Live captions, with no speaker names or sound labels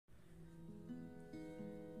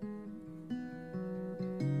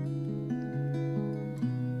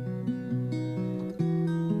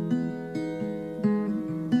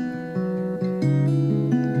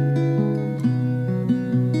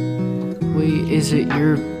is it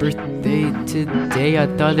your birthday today? I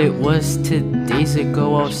thought it was 2 days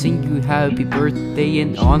ago. I'll sing you happy birthday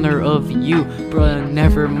in honor of you. Bruh,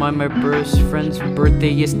 never mind, my best friend's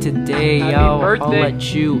birthday is today. I'll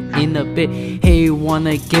let you in a bit. Hey,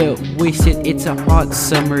 wanna get wasted? It's a hot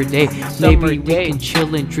summer day. Maybe we can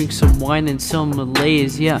chill and drink some wine and some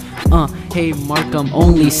Malays. Yeah, hey Mark, I'm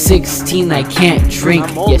only 16, I can't drink.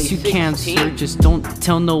 Yes, you can, sir, just don't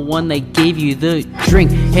tell no one I gave you the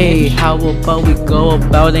drink. Hey, how about we go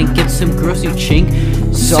about and get some girls you chink?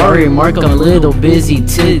 Sorry Mark, I'm a little busy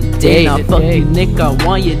today. Now fuck you Nick, I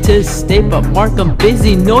want you to stay, but Mark, I'm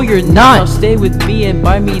busy. No you're not. Now stay with me and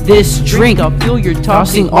buy me this drink. I'll feel you're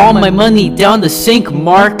tossing all my money down the sink,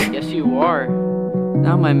 Mark. Yes you are.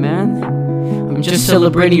 Now my man, I'm just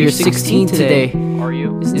celebrating your 16 today. Are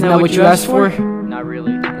you? Isn't that what you asked for? Not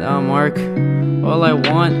really. Now Mark, all I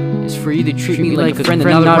want is for you to treat me like a friend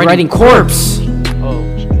and not riding corpse. Oh,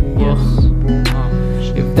 well,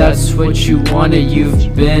 if that's what you wanted,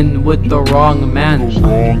 you've been with the wrong man.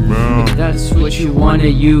 If that's what you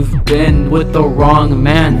wanted, you've been with the wrong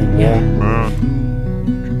man.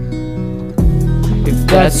 If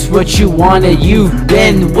that's what you wanted, you've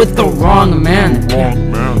been with the wrong man.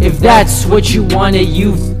 If that's what you wanted,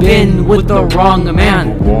 you've been with the wrong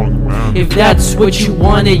man. If that's what you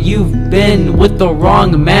wanted, you've been with the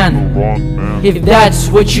wrong man. If that's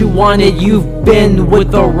what you wanted, you've been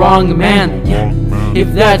with the wrong man.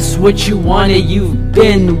 If that's what you wanted, you've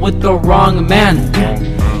been with the wrong man.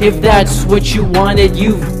 If that's what you wanted,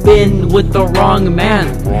 you've been with the wrong man.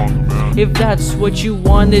 If that's what you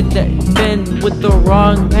wanted, that been with the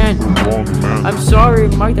wrong man. I'm sorry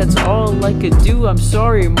Mark, that's all I could do. I'm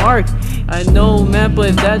sorry Mark, I know man, but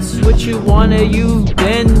if that's what you wanted, you've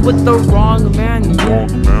been with the wrong man.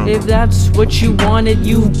 Yeah. If that's what you wanted,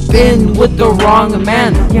 you've been with the wrong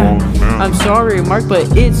man. Yeah. I'm sorry Mark,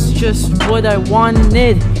 but it's just what I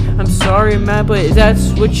wanted. I'm sorry man, but if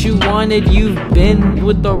that's what you wanted, you've been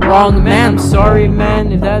with the wrong man. I'm sorry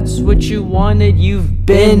man, if that's what you wanted, you've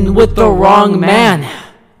been with the wrong man.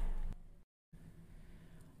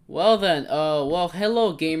 Well then, well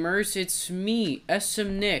hello gamers, it's me,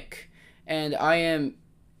 SM Nick, and I am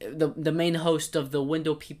the main host of the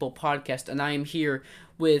Window People podcast, and I am here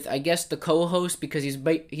with, I guess, the co-host, because he's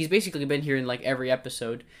basically been here in like every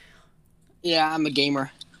episode. Yeah, I'm a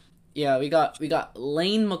gamer. Yeah, we got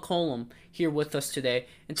Lane McCollum here with us today,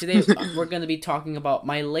 and today we're going to be talking about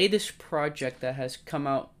my latest project that has come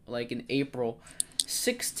out like in April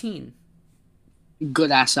 16.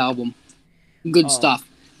 Good ass album. Good stuff.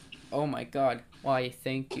 Oh my god. Why,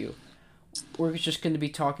 thank you. We're just going to be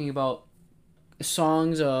talking about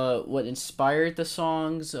songs, what inspired the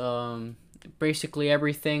songs, basically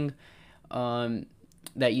everything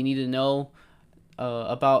that you need to know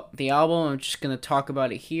about the album. I'm just gonna talk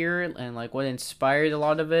about it here and like what inspired a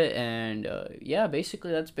lot of it, and yeah,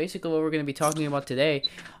 basically that's basically what we're gonna be talking about today.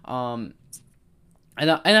 Well,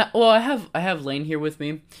 I have Lane here with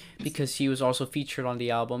me because he was also featured on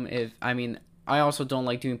the album. I also don't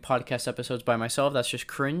like doing podcast episodes by myself. That's just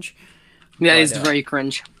cringe. Yeah, it's very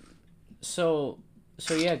cringe. So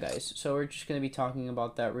yeah, guys. So we're just gonna be talking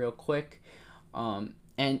about that real quick,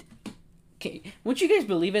 and. Okay, would you guys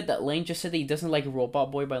believe it that Lane just said that he doesn't like Robot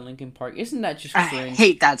Boy by Linkin Park? Isn't that just cringe? I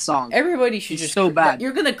hate that song. Everybody should just so bad.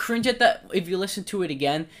 You're gonna cringe at that if you listen to it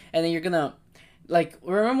again, and then you're gonna like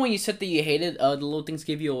remember when you said that you hated the Little Things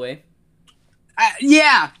Give You Away?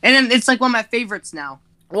 Yeah, and then it's like one of my favorites now.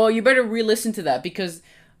 Well, you better re-listen to that because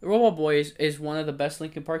Robot Boy is one of the best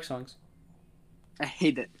Linkin Park songs. I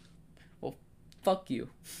hate it. Well, fuck you.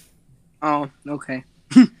 Oh, okay.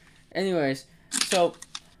 Anyways, so.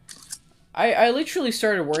 I literally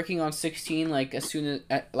started working on 16 like as soon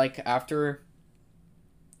as after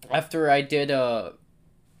I did a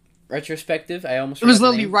retrospective. I almost it was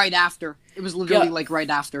literally right after. It was literally like right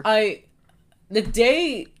after. The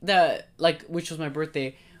day that which was my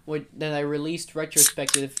birthday, that I released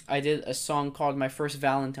retrospective, I did a song called My First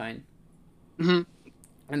Valentine. Mhm.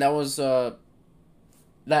 And that was that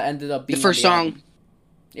ended up being the first song. Album.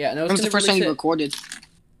 Yeah, and it was the first song you recorded.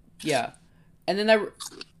 Yeah, and then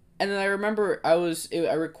I remember I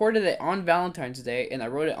recorded it on Valentine's Day, and I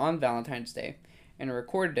wrote it on Valentine's Day, and I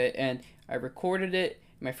recorded it, and I recorded it.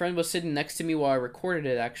 My friend was sitting next to me while I recorded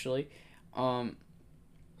it, actually. And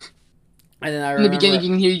then I remember in the beginning, you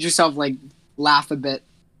can hear yourself like laugh a bit.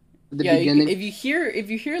 At the beginning. If you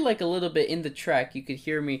hear like a little bit in the track, you could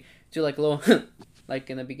hear me do like a little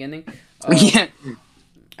like in the beginning. Yeah.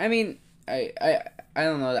 I mean, I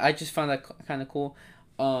don't know. I just found that kind of cool.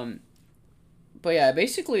 But yeah,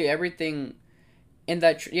 basically everything in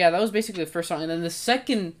that... that was basically the first song. And then the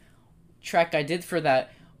second track I did for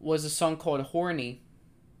that was a song called "Horny."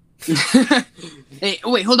 Hey,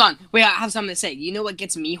 wait, hold on. Wait, I have something to say. You know what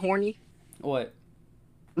gets me horny? What?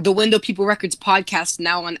 The Window People Records podcast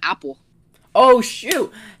now on Apple. Oh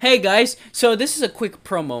shoot! Hey guys, so this is a quick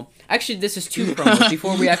promo. Actually, this is 2 promos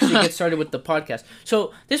before we actually get started with the podcast.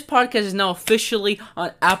 So this podcast is now officially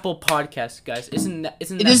on Apple Podcasts, guys. Isn't that It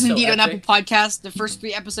so is indeed epic? on Apple Podcast. The first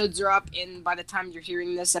 3 episodes are up, and by the time you're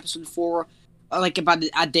hearing this, episode 4, like about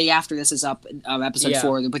a day after this is up, episode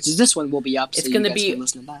 4, which is this one, will be up. It's so gonna you guys be- can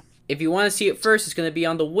listen to that. If you want to see it first, it's gonna be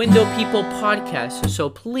on the Window People podcast. So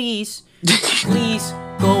please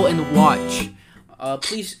go and watch.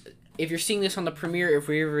 Please, if you're seeing this on the premiere, if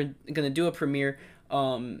we're ever gonna do a premiere,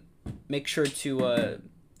 make sure to.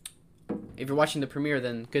 If you're watching the premiere,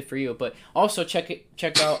 then good for you. But also check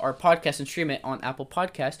out our podcast and stream it on Apple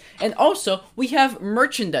Podcasts. And also, we have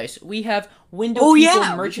merchandise. We have Window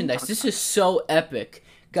People merchandise. This is so epic,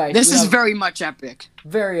 guys. This is very much epic.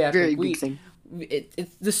 very epic. Very big thing.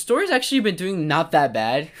 The store's actually been doing not that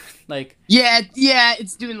bad. Like, Yeah,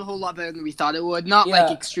 it's doing a whole lot better than we thought it would. Not like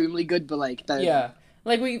extremely good, but like better. yeah,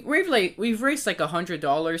 like we've raised like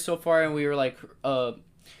 $100 so far, and we were like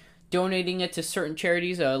donating it to certain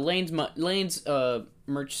charities. Lane's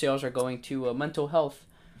merch sales are going to mental health,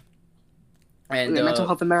 and Mental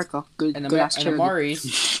Health America. Good. and, good ass and charity.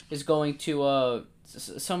 Amari's is going to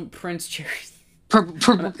some Prince charity.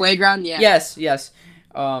 Purple Playground. Yeah. Yes.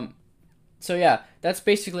 So yeah, that's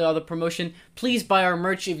basically all the promotion. Please buy our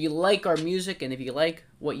merch if you like our music, and if you like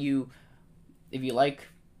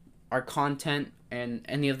our content and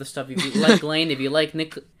any of the stuff. If you like Lane, if you like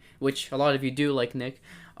Nick, which a lot of you do like Nick.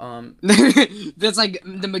 That's like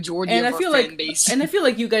the majority And of I feel our like fan base. and I feel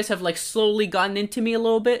like you guys have like slowly gotten into me a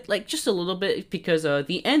little bit, like just a little bit, because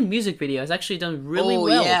the end music video has actually done really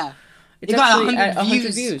well. Yeah. It's It got actually 100 at 100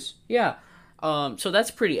 views. views. Yeah. So that's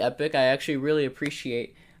pretty epic. I actually really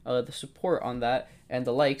appreciate the support on that and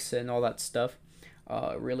the likes and all that stuff.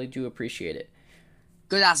 Really do appreciate it.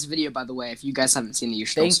 Good ass video, by the way. If you guys haven't seen it, you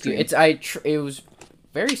should Thank you. It was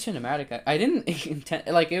very cinematic. I didn't intend,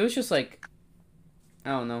 like, it was just like, I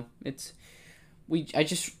don't know. I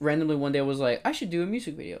just randomly one day was like, I should do a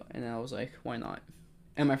music video, and then I was like, why not?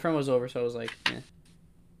 And my friend was over, so I was like, eh.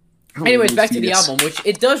 Anyways, back to the album, which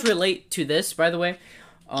it does relate to this, by the way,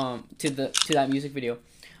 to that music video.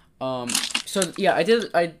 So yeah,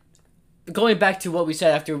 going back to what we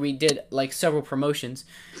said after we did like several promotions.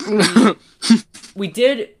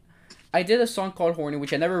 I did a song called Horny,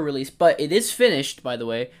 which I never released, but it is finished, by the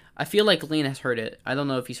way. I feel like Lane has heard it. I don't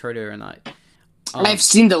know if he's heard it or not. I've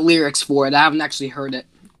seen the lyrics for it. I haven't actually heard it.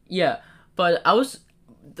 Yeah, but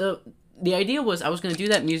the idea was I was gonna do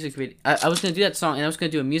that music video. I was gonna do that song, and I was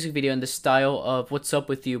gonna do a music video in the style of "What's Up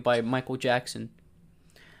with You" by Michael Jackson.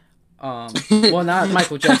 Well, not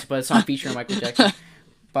Michael Jackson, but a song featuring Michael Jackson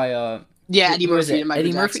by Eddie who was Murphy it? and Michael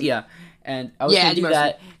Eddie Jackson. Murphy, yeah. And I was gonna Eddie do Murphy.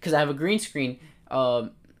 that because I have a green screen,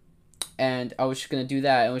 and I was just gonna do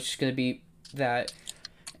that, and it was just gonna be that,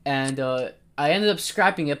 and I ended up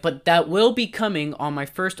scrapping it, but that will be coming on my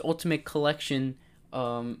first Ultimate Collection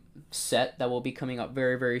set that will be coming up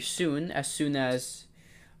very, very soon as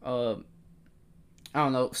I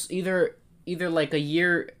don't know, either like a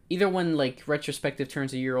year, either when like Retrospective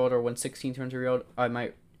turns a year old or when 16 turns a year old, I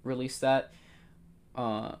might release that.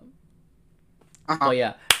 But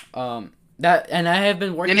yeah, that, and I have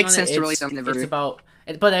been working It makes on sense it. to release something It's every- about,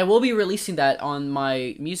 but I will be releasing that on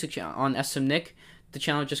my music channel on SM Nick. The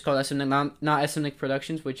channel just called SM Nick, not SM Nick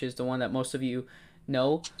Productions, which is the one that most of you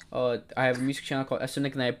know. I have a music channel called SM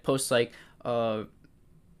Nick, and I post like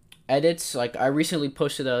edits. Like I recently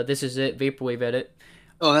posted a "This Is It" vaporwave edit.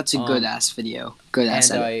 Oh, that's a good ass video. Good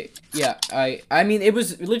ass And edit. I mean, it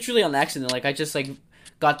was literally on accident. Like I just like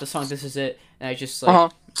got the song "This Is It," and I just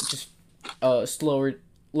like slowed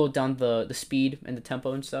down the speed and the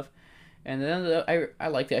tempo and stuff. And then I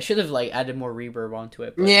liked it. I should have like added more reverb onto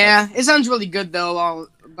it. But, Yeah, it sounds really good though.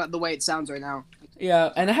 But the way it sounds right now.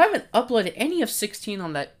 yeah, and I haven't uploaded any of 16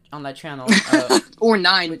 on that channel. Or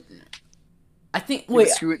 9. I think wait,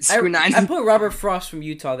 Screw I 9. I put Robert Frost from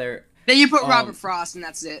Utah there. Then you put Robert Frost, and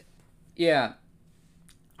that's it. Yeah,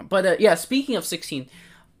 but yeah. Speaking of 16,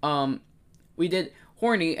 we did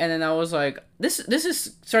Horny, and then I was like, this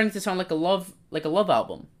is starting to sound like a love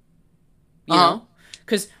album. You know,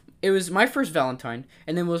 because it was my first Valentine,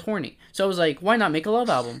 and then it was Horny. So I was like, why not make a love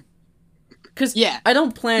album? Because I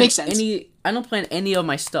don't plan makes sense. any of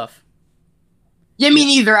my stuff. Yeah, me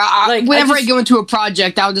neither. Like, Whenever I I go into a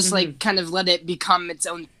project, I'll just like kind of let it become its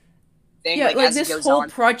own thing. Yeah, like as it this goes whole on.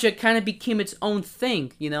 project kind of became its own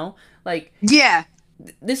thing, you know? Like, Yeah.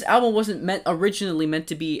 this album wasn't originally meant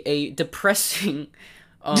to be a depressing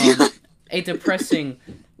a depressing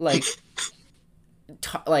like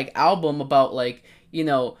like album about like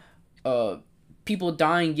people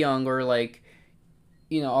dying young or like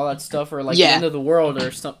all that stuff or like the end of the world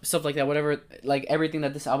or stuff like that, whatever, like everything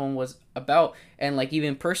that this album was about. And like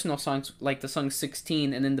even personal songs like the song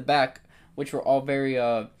 16 and In the Back, which were all very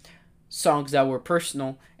songs that were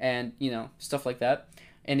personal and stuff like that.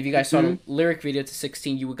 And if you guys saw the lyric video to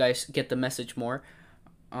 16, you would guys get the message more.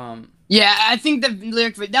 Yeah, I think the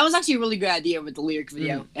lyric video, that was actually a really good idea with the lyric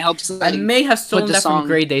video. It helps. Like, I may have stolen that from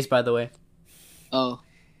Grey Days, by the way. Oh,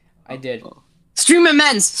 I did. Oh. Stream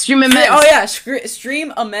Amends. Oh yeah,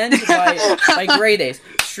 Stream Amends by Grey Days.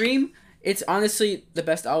 Stream. It's honestly the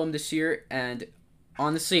best album this year, and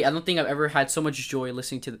honestly, I don't think I've ever had so much joy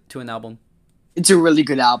listening to an album. It's a really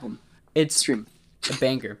good album. It's Stream. A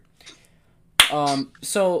banger.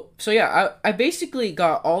 So yeah, I basically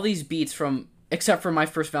got all these beats from, except for My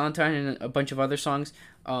First Valentine and a bunch of other songs,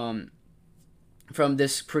 from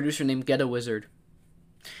this producer named Ghetto Wizard.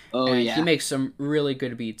 Oh, and he makes some really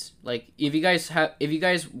good beats. Like if you guys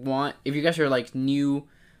are like new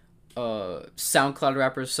SoundCloud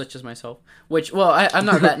rappers such as myself, which, well, I'm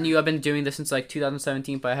not that new. I've been doing this since like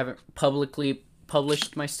 2017, but I haven't publicly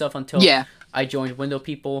published my stuff until I joined Window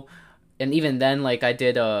People. And even then, like, I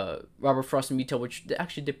did Robert Frost and Mito, which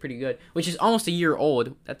actually did pretty good, which is almost a year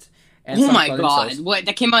old. Oh my god! What,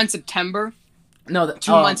 that came out in September? No,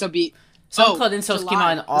 2 months of beat. SoundCloud Incels came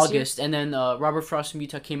out in August, and then Robert Frost and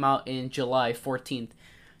Mito came out in July 14th,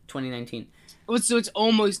 2019. So it's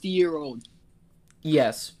almost a year old.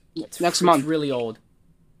 Yes. Next month. It's really old.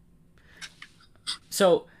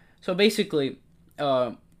 So basically,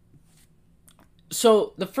 so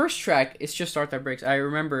the first track is Just Start That Breaks. I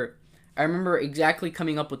remember exactly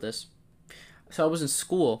coming up with this. So I was in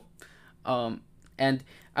school, and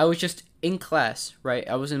I was just in class, right?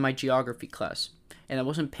 I was in my geography class, and I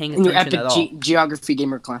wasn't paying attention at all. Geography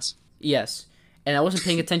gamer class. Yes, and I wasn't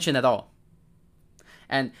paying attention at all.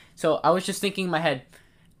 And so I was just thinking in my head,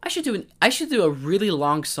 I should do a really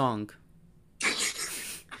long song.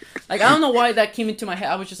 Like, I don't know why that came into my head.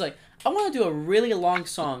 I was just like, I want to do a really long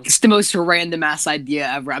song. It's the most random ass idea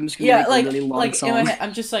ever. I'm just gonna make a really long song. In my head,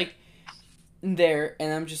 I'm just like there,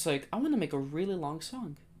 and I'm just like, I want to make a really long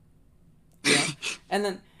song. Yeah, and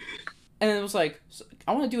then it was like,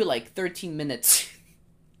 I want to do it like 13 minutes.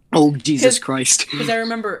 Oh, Jesus Christ! Because I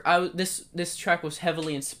remember this track was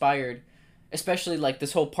heavily inspired, especially like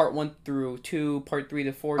this whole part 1 through 2, part 3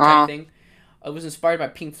 to 4 type thing. I was inspired by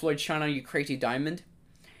Pink Floyd, "Shine On You Crazy Diamond,"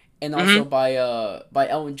 and also by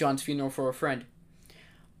Elton John's "Funeral for a Friend,"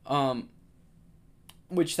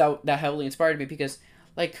 which that heavily inspired me because,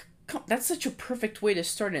 like, that's such a perfect way to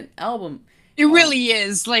start an album. It really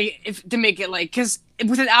is, like, to make it, like, because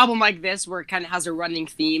with an album like this, where it kind of has a running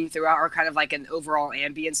theme throughout, or kind of like an overall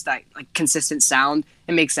ambience, that, like, consistent sound,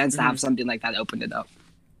 it makes sense to have something like that open it up.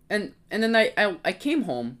 And then I came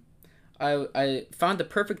home, I found the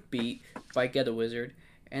perfect beat by Ghetto Wizard,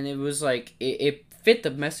 and it was like, it fit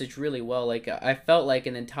the message really well. Like, I felt like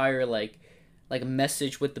an entire, like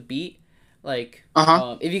message with the beat. Like,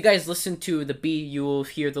 if you guys listen to the beat, you will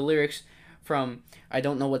hear the lyrics from, I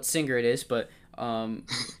don't know what singer it is, but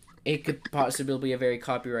it could possibly be a very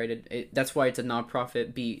copyrighted. That's why it's a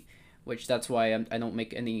non-profit beat, which that's why I don't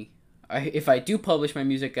make any. If I do publish my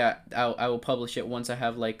music, I will publish it once I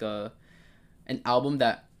have like an album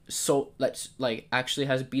that's like actually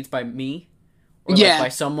has beats by me, or like by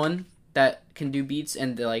someone that can do beats,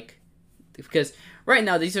 and like, because right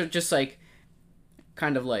now these are just like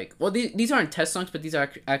kind of like, well, these aren't test songs, but these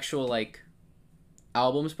are actual like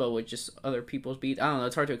albums, but with just other people's beats. I don't know,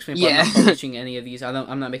 it's hard to explain, but I'm not publishing any of these.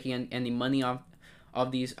 I'm not making any money off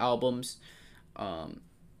these albums,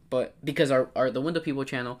 but because the Window People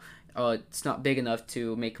channel, it's not big enough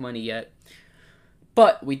to make money yet,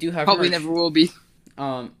 but we do have probably merch. Never will be.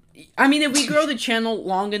 I mean, if we grow the channel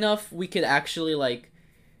long enough, we could actually like,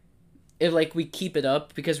 if like we keep it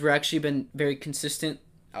up, because we're actually been very consistent.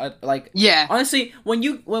 Honestly, when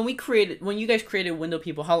you guys created Window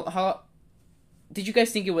People, how did you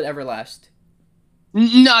guys think it would ever last?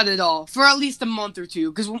 Not at all. For at least a month or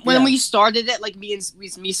two. Because when we started it, like me,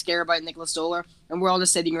 Scared by Nicholas Stoller, and we're all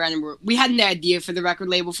just sitting around, and we had an idea for the record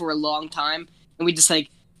label for a long time, and we just like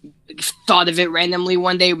thought of it randomly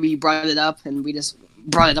one day. We brought it up, and we just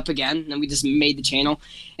brought it up again, and we just made the channel,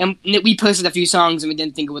 and we posted a few songs, and we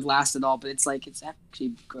didn't think it would last at all. But it's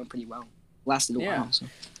actually going pretty well. Lasted a while. So.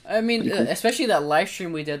 I mean, cool. Especially that live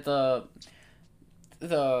stream we did, the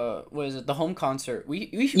home concert. We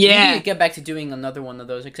need to get back to doing another one of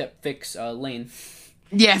those, except fix Lane.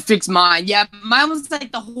 Yeah, fix mine. Yeah, mine was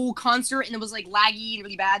like the whole concert, and it was like laggy and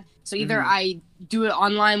really bad. So either I do it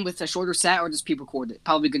online with a shorter set, or just pre-record it.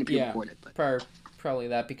 Probably going to pre-record it. But probably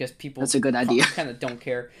that, because people that's a good idea. Kind of don't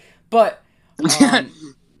care. But it's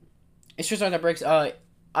just Art That Breaks. I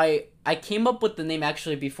came up with the name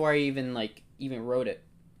actually before I even wrote it.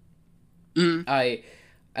 I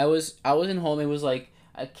was in home. It was like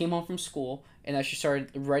I came home from school and I just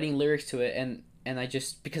started writing lyrics to it, and I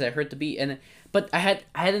just, because I heard the beat, but I had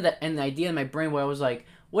an idea in my brain where I was like,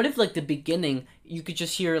 what if like the beginning you could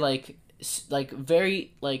just hear like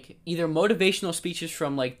very like either motivational speeches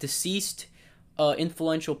from like deceased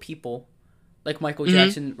influential people like Michael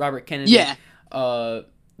Jackson, Robert Kennedy,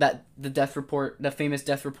 that the famous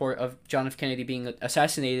death report of John F. Kennedy being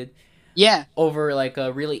assassinated, over like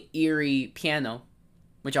a really eerie piano,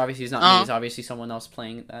 which obviously is not me, it's obviously someone else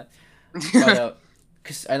playing that. But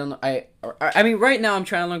because I don't know, I mean right now I'm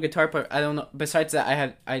trying to learn guitar, but I don't know. Besides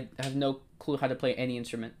that, I have no clue how to play any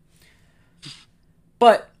instrument.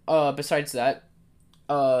 But besides that,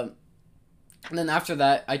 and then after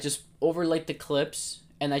that, I just overlaid the clips,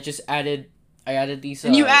 and I added these.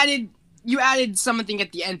 And you added something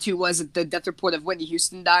at the end too. Was it the death report of Whitney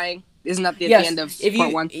Houston dying? Isn't that the end of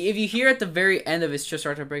part one? If you hear at the very end of It's Just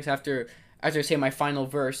Art That Breaks, after I say my final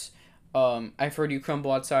verse, I've heard you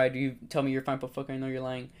crumble outside. You tell me you're fine, but fuck, I know you're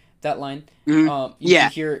lying. That line. You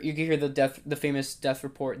can hear the famous death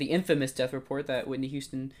report, the infamous death report that Whitney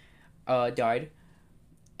Houston died,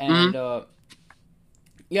 and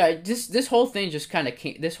this whole thing just kind of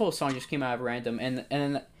came. This whole song just came out of random,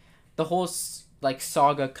 and the whole like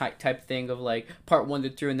saga type thing of like part 1 to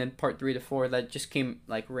 3 and then part 3 to 4 that just came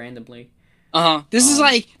like randomly. This is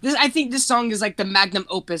like this. I think this song is like the magnum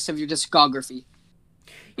opus of your discography.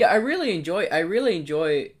 Yeah, I really enjoy.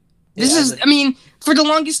 This is. I mean, for the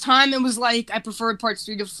longest time, it was like I preferred parts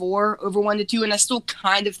 3 to 4 over 1 to 2, and I still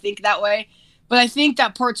kind of think that way. But I think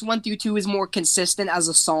that parts 1 through 2 is more consistent as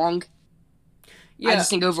a song. Yeah. I just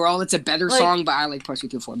think overall it's a better song, but I like parts 3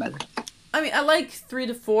 to 4 better. I mean, I like 3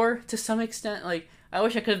 to 4 to some extent. Like, I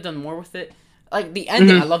wish I could have done more with it. Like the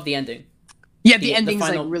ending, I love the ending. Yeah, the ending's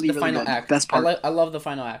like really final good. Act. Best part. I love the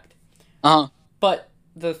final act. But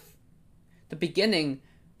the beginning,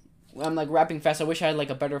 I'm like rapping fast. I wish I had like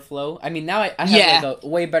a better flow. I mean, now I have like a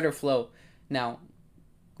way better flow. Now,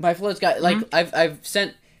 my flow's got like I've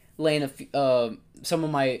sent Lane some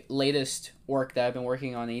of my latest work that I've been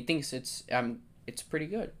working on, and he thinks it's pretty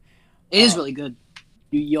good. It is really good.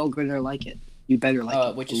 You're gonna like it. You better like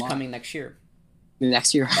it. Which is coming next year.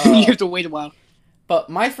 Next year, you have to wait a while. But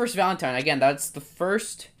My First Valentine, again, that's the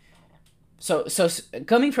first. So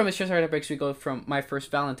coming from It's Just Art That Breaks, we go from My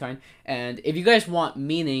First Valentine, and if you guys want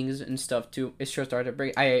meanings and stuff to It's Just Art That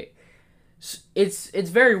Breaks, it's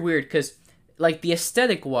very weird because like the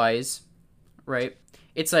aesthetic wise, right?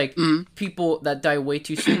 It's like people that die way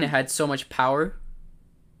too soon that had so much power.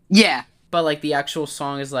 Yeah. But like the actual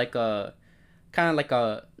song is like a kind of like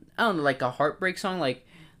a, I don't know, like a heartbreak song, like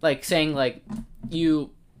saying like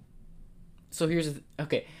you. So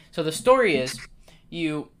okay. So the story is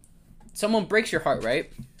someone breaks your heart,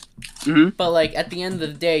 right? But like at the end of the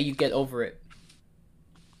day, you get over it.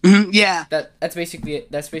 Yeah. That's basically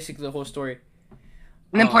it. That's basically the whole story.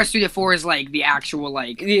 And then parts 3 to 4 is like the actual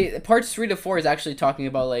like. The parts 3 to 4 is actually talking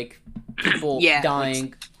about like people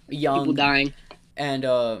dying, young, people dying, and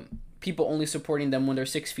people only supporting them when they're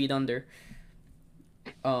 6 feet under.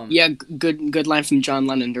 Good line from John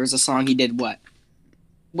Lennon. There was a song he did.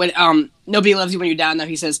 When Nobody Loves You When You're Down. Now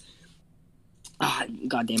he says,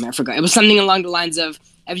 God damn it, I forgot. It was something along the lines of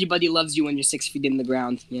everybody loves you when you're 6 feet in the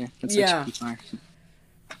ground. Yeah, that's fire.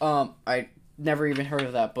 I never even heard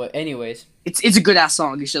of that, but anyways, it's a good ass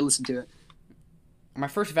song. You should listen to it. My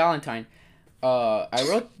First Valentine. I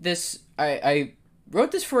wrote this. I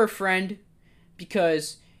wrote this for a friend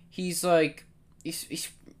because he's like he's.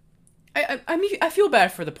 I mean, I feel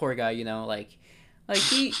bad for the poor guy, you know,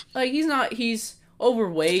 he's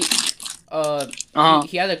overweight.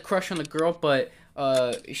 He had a crush on the girl, but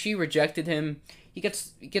she rejected him. He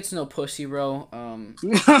gets no pussy, bro.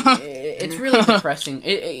 It's really depressing.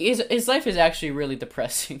 His life is actually really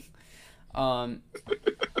depressing. But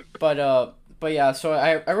yeah. So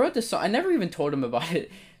I wrote this song. I never even told him about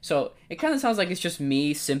it. So it kind of sounds like it's just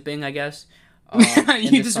me simping, I guess.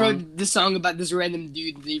 You just wrote this song about this random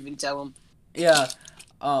dude and didn't even tell him. Yeah.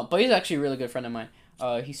 But he's actually a really good friend of mine.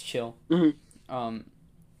 He's chill. If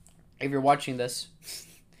you're watching this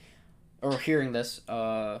or hearing this,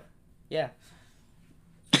 yeah.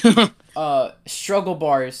 Struggle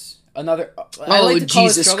Bars. Another. I like to call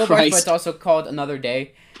it Struggle Bars, but it's also called Another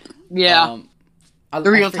Day. Yeah. The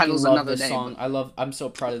real title is Another Day. Song. I'm so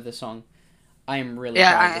proud of this song. I am really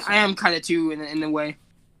proud of this song. I am kind of too in a way.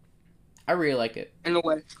 I really like it. In a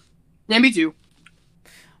way. Yeah, me too.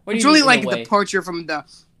 What do It's you really mean, like in a a way? departure from the.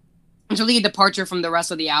 It's really a departure from the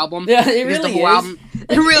rest of the album. Yeah, it Because really the whole is. album,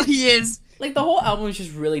 it really is. Like, the whole album is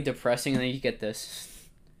just really depressing, and then you get this.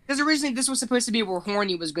 Because originally this was supposed to be where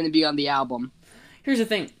Horny was going to be on the album. Here's the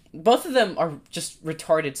thing. Both of them are just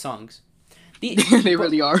retarded songs. They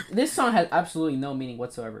really are. This song has absolutely no meaning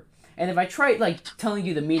whatsoever. And if I try, like, telling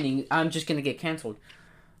you the meaning, I'm just gonna get canceled.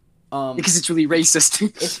 Because it's really racist.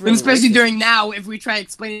 It's really and especially racist. during now, if we try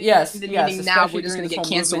explaining Yes, the yes, meaning now, especially we're just during going to this get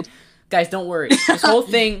whole canceled. movement. Guys, don't worry. This whole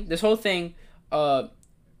thing, this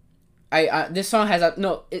song has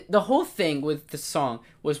the whole thing with the song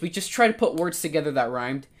was we just tried to put words together that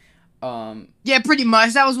rhymed. Yeah, pretty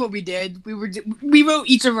much. That was what we did. We wrote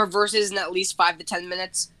each of our verses in at least 5 to 10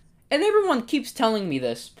 minutes. And everyone keeps telling me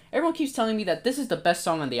this. Everyone keeps telling me that this is the best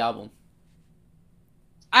song on the album.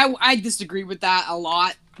 I disagree with that a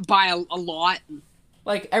lot. By a lot.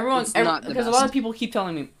 Like, everyone, It's not the because a lot of best. people keep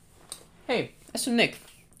telling me, hey, so Nick,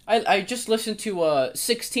 I just listened to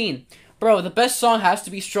 16. Bro, the best song has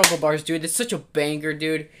to be Struggle Bars, dude. It's such a banger,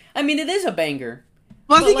 dude. I mean, it is a banger.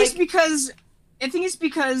 Well, I But, think like- it's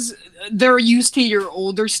because they're used to your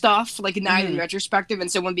older stuff, like now in Mhm. retrospective,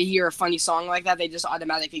 and so when they hear a funny song like that, they just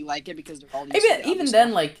automatically like it because they're all used to the Even other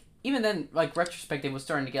then, stuff. even then, retrospective was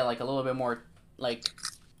starting to get, like, a little bit more, like...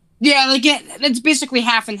 Yeah, like it's basically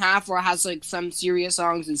half and half, where it has like some serious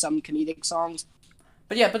songs and some comedic songs.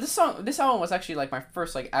 But yeah, this album was actually, like, my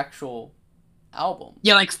first, like, actual album.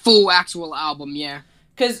 Yeah, like full actual album. Yeah,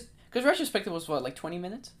 Because retrospective was, what, like, 20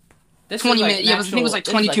 minutes? This 20 was, like, minutes. an Yeah, I think it was like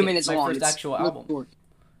this is, 22 minutes my long. first It's actual really album. short.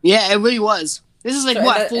 Yeah, it really was. This is like So,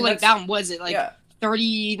 what and full length that's- album was it? Like Yeah.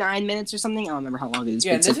 39 minutes or something. I don't remember how long it is.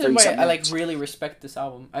 Yeah, but this it's is like why 37 I, like, minutes. really respect this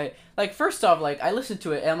album. First off, like, I listened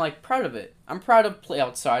to it, and I'm, like, proud of it. I'm proud of Play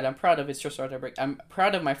Outside. I'm proud of It's Just Hard to Break. I'm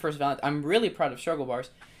proud of my first Valentine. I'm really proud of Struggle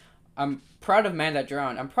Bars. I'm proud of Man That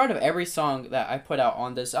Drowned. I'm proud of every song that I put out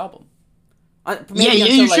on this album. Yeah,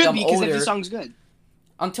 you should be because every song's good.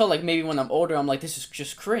 Until, like, maybe when I'm older, I'm like, this is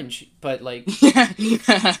just cringe. But, like,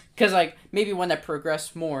 because, like, maybe when I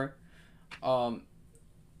progress more,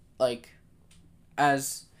 like,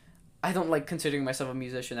 as... I don't like considering myself a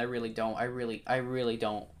musician. I really don't. I really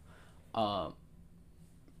don't.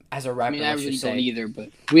 As a rapper, I mean, I let's really just don't say, either, but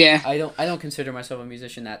yeah. I don't consider myself a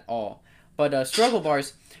musician at all. But Struggle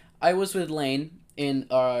Bars, I was with Lane in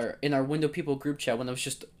our Window People group chat when it was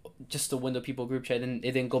just the Window People group chat, and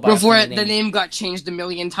it didn't go by Before a funny the name. name got changed a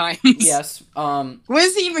million times. Yes. What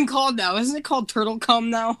is it even called now? Isn't it called Turtle Cum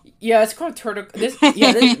now? Yeah, it's called Turtle. This Oh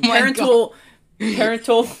my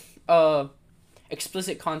parental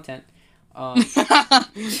explicit content.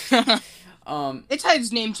 It's had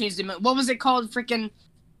its name changed. What was it called? Freaking.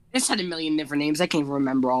 It's had a million different names. I can't even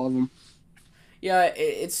remember all of them. Yeah,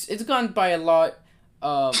 it's gone by a lot.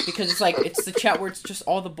 Because it's like it's the chat where it's just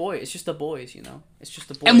all the boys. It's just the boys, you know. It's just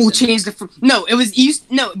the boys. And we'll change the. No, it was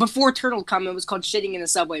before Turtle Cum. It was called Shitting in the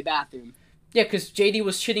Subway Bathroom. Yeah, because JD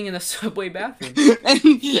was shitting in the subway bathroom. and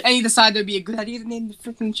he decided it'd be a good idea to name the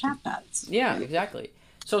freaking chat bats. Yeah, exactly.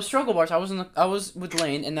 So Struggle Bars, I was with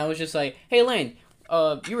Lane, and I was just like, "Hey Lane,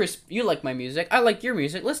 you like my music? I like your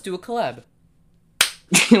music. Let's do a collab."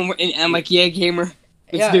 And I'm like, yeah, gamer.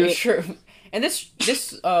 Let's do it. Sure. And this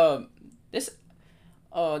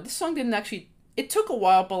song didn't actually. It took a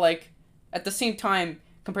while, but like at the same time,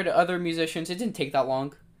 compared to other musicians, it didn't take that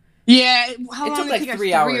long. Yeah, how long took, did like, it take?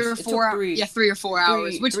 3 Like, hours. Or It took 4 three- Yeah, 3 or 4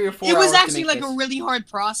 hours. Which 3 or 4 it was hours to actually make like a this. really hard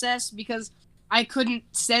process because I couldn't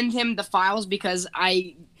send him the files because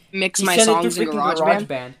I mix He my sent it songs through in freaking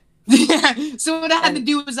GarageBand. So what I had to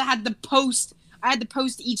do was I had to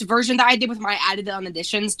post each version that I did with my added on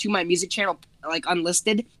additions to my music channel, like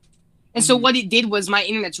unlisted. And so Mhm. what it did was my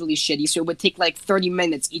internet's really shitty, so it would take like 30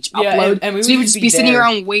 minutes each Yeah, upload. and we so you would would just be be sitting there.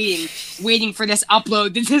 around waiting for this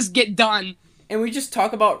upload to just get done. And we just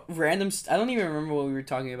talk about random. I don't even remember what we were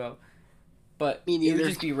talking about, but Me it neither. would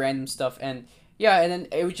just be random stuff, and yeah, and then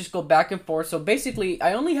it would just go back and forth. So basically,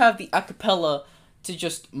 I only have the acapella to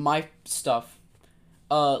just my stuff.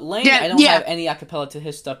 Lane, Yeah, I don't yeah. have any acapella to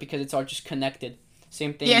his stuff because it's all just connected.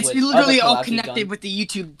 Same thing. Yeah, it's with literally other all collabs we've connected done. with the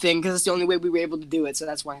YouTube thing because it's the only way we were able to do it. So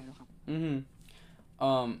that's why.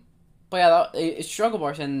 But yeah, it's Struggle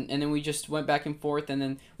Bars, and then we just went back and forth, and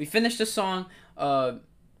then we finished the song. I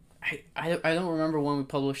don't remember when we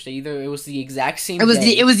published it either. It was the exact same. It was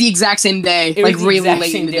day. the exact same day, It like was the really exact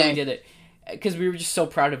late same in the day we day. did it because we were just so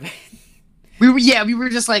proud of it. We were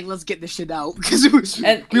just like, let's get this shit out because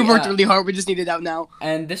And- we worked yeah. really hard. We just need it out now.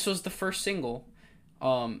 And this was the first single.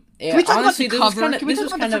 Yeah, Can we talk honestly, about the cover? This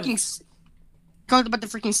was kind of. talked about the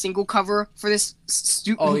freaking single cover for this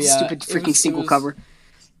stupid freaking single cover.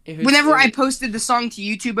 Whenever I posted the song to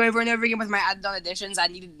YouTube over and over again with my added on additions, I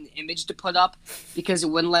needed an image to put up because it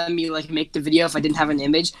wouldn't let me like make the video if I didn't have an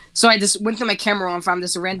image. So I just went to my camera roll and found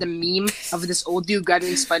this random meme of this old dude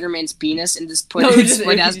grabbing Spider-Man's penis and just put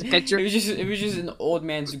it as the picture. It was just an old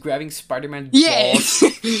man's grabbing Spider-Man's yeah, balls.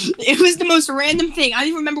 It was the most random thing. I don't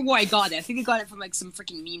even remember where I got it. I think I got it from like some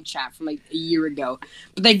freaking meme chat from like a year ago.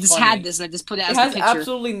 But they just had this and I just put it as the picture. It has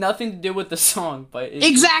absolutely nothing to do with the song, but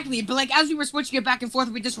exactly. But like as we were switching it back and forth,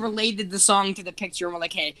 we just related the song to the picture and we're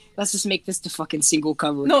like, hey, let's just make this the fucking single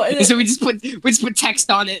cover. No, and so we just put text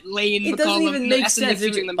on it, Lane. It doesn't even make sense.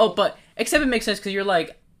 But except it makes sense because you're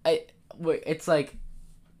like, it's like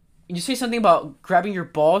you say something about grabbing your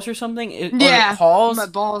balls or something. Yeah, or balls. My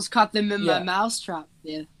balls caught them in my mousetrap.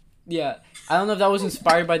 Yeah. Yeah, I don't know if that was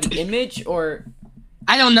inspired by the image or.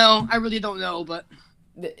 I don't know. I really don't know, but.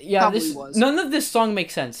 Probably was. None of this song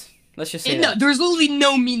makes sense. Let's just say that. No, there's literally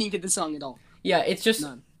no meaning to the song at all. Yeah, it's just.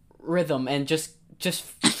 None. Rhythm and just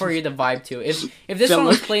for you to vibe to. If this song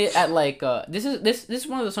was played at like this is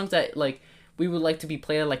one of the songs that like we would like to be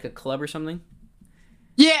played at like a club or something.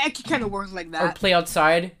 Yeah, it can kind of work like that. Or play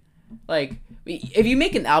outside. Like if you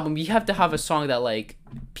make an album, you have to have a song that like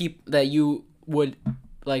that you would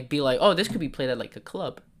like be like, oh, this could be played at like a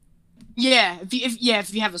club. Yeah,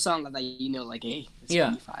 if you have a song like that, you know, like hey, it's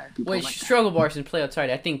gonna be fire. Which like Struggle Bars and Play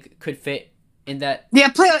Outside, I think could fit. In that,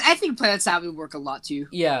 yeah, I think Play Outside would work a lot too.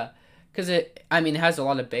 Yeah, because it has a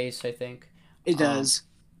lot of bass. I think it does.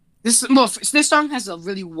 This song has a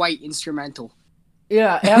really white instrumental.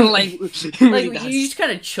 Yeah, like you just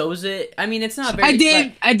kind of chose it. I mean, it's not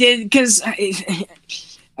very. I did because I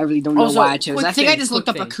really don't know why I chose it. I think I just looked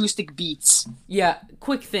up acoustic beats. Yeah,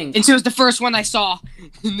 quick thing. And so it was the first one I saw,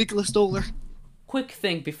 Nicholas Stoller. Quick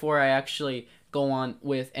thing before I actually go on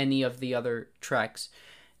with any of the other tracks.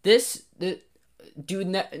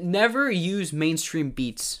 Never use mainstream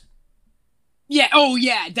beats. Yeah, oh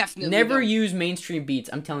yeah, definitely. Never use mainstream beats,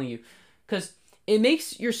 I'm telling you. Because it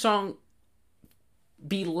makes your song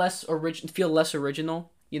be feel less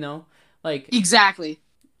original, you know? Like exactly.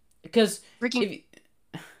 Because freaking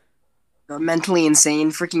mentally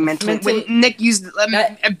insane, freaking when Nick used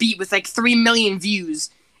a beat with like 3 million views.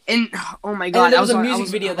 And oh my god, and there was a music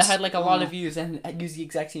video that had like a lot of views and used the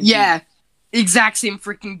exact same beat. Exact same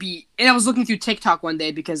freaking beat, and I was looking through TikTok one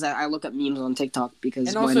day because I look up memes on TikTok because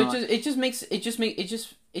and also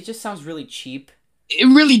it just sounds really cheap. It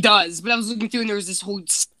really does, but I was looking through and there was this whole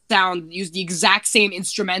sound that used the exact same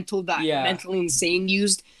instrumental that Mentally Insane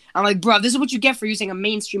used. I'm like, bro, this is what you get for using a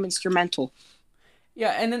mainstream instrumental.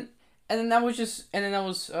 Yeah, and then that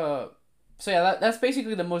was so yeah, that's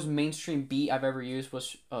basically the most mainstream beat I've ever used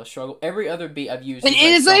was Struggle. Every other beat I've used, and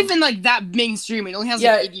it's not even like that mainstream. It only has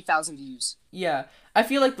like 80,000 views. Yeah, I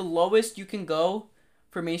feel like the lowest you can go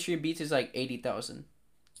for mainstream beats is like 80,000.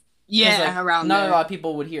 Yeah, like, around not there. a lot of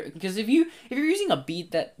people would hear because if you're using a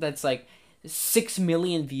beat that's like 6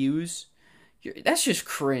 million views, that's just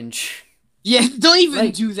cringe. Yeah, don't even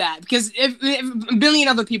do that because if a billion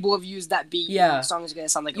other people have used that beat, the song is gonna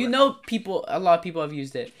sound like a lot of people have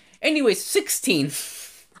used it. Anyway, 16.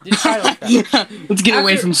 The title track. Let's get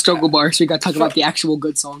away from Struggle Bars. We gotta talk about the actual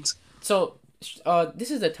good songs. So,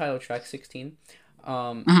 this is the title track, 16.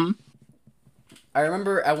 I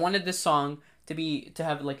remember I wanted this song to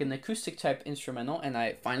have like an acoustic type instrumental, and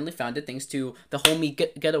I finally found it thanks to the homie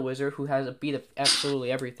Ghetto Wizard, who has a beat of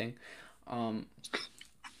absolutely everything.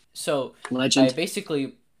 So Legend. I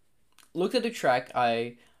basically looked at the track.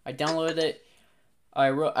 I downloaded it.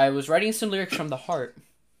 I was writing some lyrics from the heart.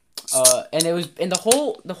 And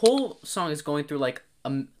the whole song is going through like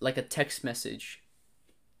a text message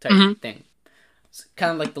type thing. It's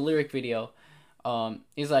kind of like the lyric video.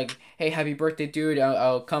 He's like, "Hey, happy birthday, dude!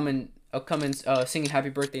 I'll come and sing happy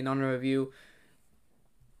birthday in honor of you."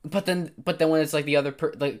 But then when it's like the other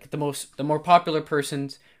the more popular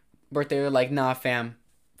person's birthday, they're like, "Nah, fam,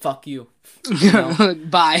 fuck you." You know?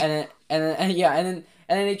 Bye. And then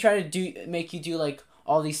they try to make you do like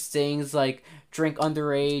all these things like drink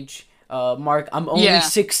underage. Mark, I'm only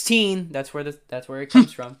 16. That's where it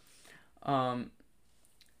comes from.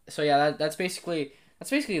 So yeah, that's basically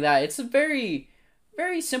that. It's a very,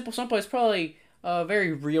 very simple song, but it's probably a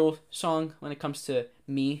very real song when it comes to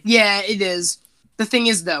me. Yeah, it is. The thing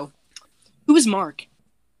is, though, who is Mark?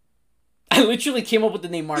 I literally came up with the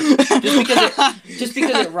name Mark just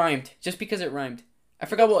because it rhymed. Just because it rhymed. I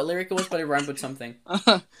forgot what lyric it was, but it rhymed with something.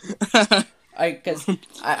 Because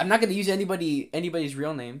I'm not gonna use anybody's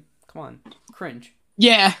real name. Come on, cringe.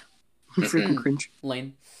 Yeah, freaking cringe.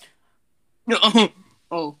 Lane.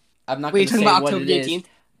 Oh. I'm not gonna say what it is.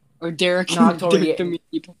 Or Derek. Not totally. Derek the Meat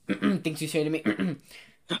People. Things you say to me.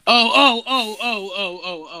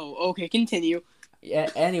 Okay, continue. Yeah.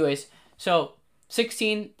 Anyways, so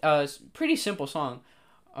 16. Pretty simple song.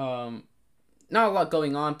 Not a lot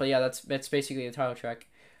going on, but yeah, that's basically the title track.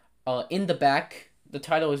 In the Back. The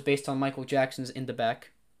title is based on Michael Jackson's In the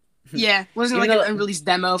Back. Yeah, wasn't it Even like though- an unreleased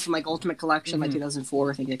demo from like Ultimate Collection, like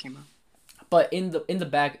 2004, I think it came out. But in the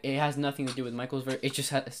back, it has nothing to do with Michael's verse. It just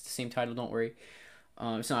has the same title. Don't worry.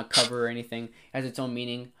 It's not a cover or anything. It has its own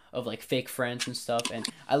meaning of like fake friends and stuff. And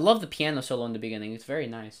I love the piano solo in the beginning. It's very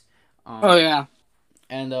nice. Oh yeah.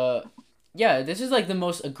 And yeah, this is like the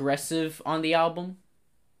most aggressive on the album.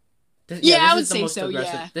 I this would is the say most so.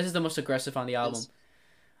 aggressive. Yeah, This is the most aggressive on the album.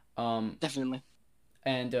 definitely.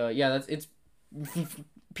 And yeah, it's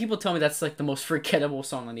people tell me that's like the most forgettable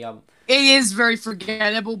song on the album. It is very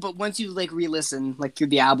forgettable, but once you like re-listen like through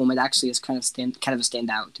the album, it actually is kind of a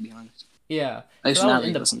standout, to be honest. Yeah. At least So now in that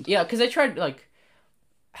the, you listened. yeah, because I tried to like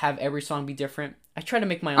have every song be different. I try to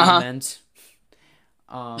make my own amends.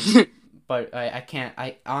 But I can't.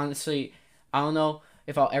 I honestly, I don't know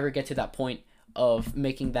if I'll ever get to that point of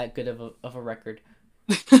making that good of a record.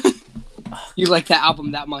 You like that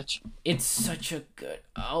album that much? It's such a good.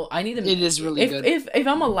 Oh, I need to. It is really good. If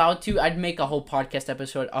I'm allowed to, I'd make a whole podcast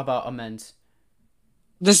episode about amends.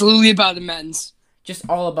 This is literally about the men's. Just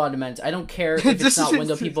all about amends. I don't care if it's not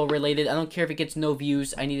Window People related. I don't care if it gets no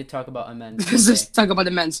views. I need to talk about amends. Let's just talk about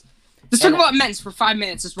the men's. Let's talk about men's for 5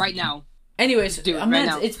 minutes, just right now. Anyways, Do it right amends.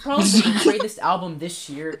 now. It's probably the greatest album this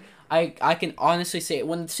year. I can honestly say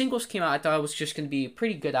when the singles came out, I thought it was just gonna be a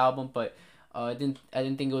pretty good album, but I didn't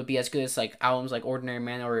think it would be as good as like albums like Ordinary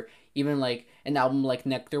Man or even like an album like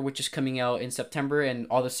Nectar, which is coming out in September, and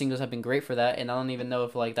all the singles have been great for that. And I don't even know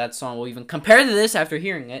if like that song will even compare to this after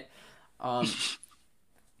hearing it. I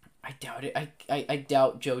doubt it. I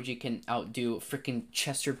doubt Joji can outdo freaking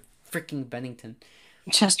Chester freaking Bennington.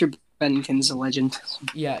 Chester Bennington's a legend.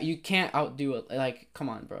 Yeah, you can't outdo it. Like, come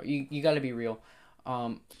on, bro. You got to be real.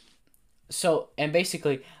 So, and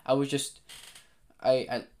basically, I was just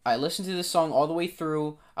I listened to this song all the way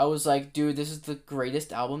through. I was like, dude, this is the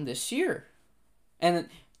greatest album this year. And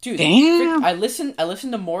dude, damn. I listened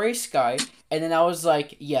to More Sky, and then I was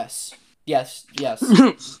like, yes. Yes. Yes.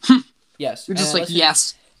 You're just like,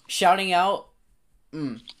 yes. Shouting out,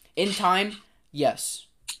 In Time, yes.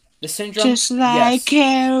 The Syndrome, Just like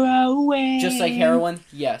heroin. Just like heroin,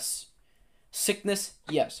 yes. Sickness,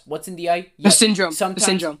 yes. What's in the Eye, yes. The Syndrome. Sometimes, the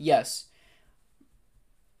Syndrome. yes.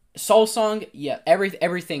 Soul Song, yeah.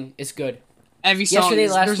 Everything is good. Every song.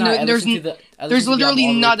 There's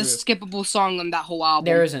literally not a skippable song on that whole album.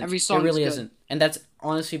 There isn't. Every song It really is good. isn't. And that's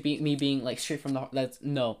honestly me being like straight from the heart. That's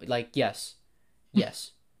no, like yes.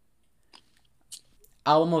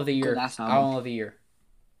 Album of the year. Good ass album. Album of the year.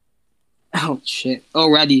 Oh shit!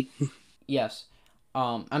 Already. Yes.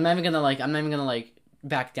 I'm not even gonna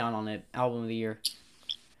back down on it. Album of the year.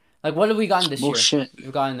 Like, what have we gotten this year? Bullshit.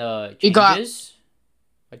 We've gotten We got- Changes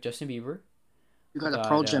by Justin Bieber. We got a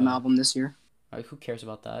Pearl Jam album this year. Like, who cares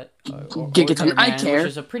about that? Gigaton. I care. Which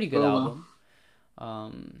is a pretty good Oh, well.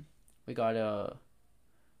 album. We got a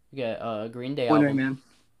Green Day Ordinary album. Man.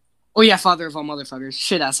 Oh yeah, Father of All Motherfuckers.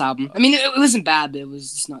 Shit ass album. I mean, it wasn't bad, but it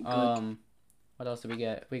was just not good. What else did we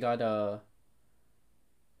get? We got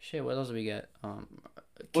shit. What else did we get?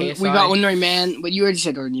 We KSI. got Ordinary Man, but you already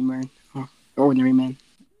said Ordinary Man. Huh. Ordinary Man.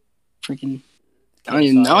 Freaking. I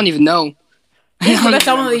don't even know. That's the best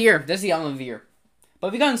album of the year. That's the album of the year.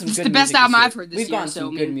 But we gotten some It's good. the best music album this year. I've heard this We've year, gotten so,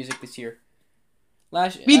 some I good mean- music this year.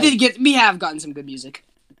 We We have gotten some good music.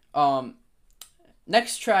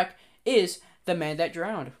 Next track is The Man That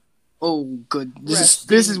Drowned. Oh, good. This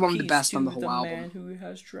Rest is in one of the peace best on to the whole man album. who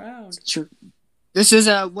has drowned. This is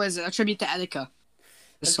a tribute to Etika.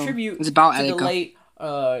 A tribute It's about to the Etika. late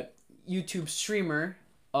YouTube streamer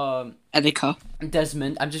Etika.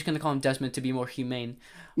 Desmond. I'm just gonna call him Desmond to be more humane.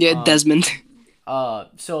 Yeah, Desmond.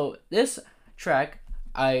 So this track,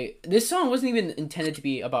 this song wasn't even intended to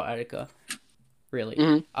be about Etika, really.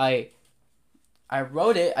 Mhm. I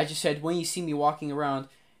wrote it. I just said, when you see me walking around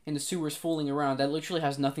in the sewers fooling around, that literally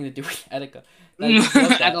has nothing to do with Etika. I just wrote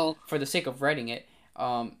that At all. for the sake of writing it.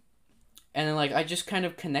 And then like I just kind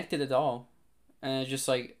of connected it all, and it's just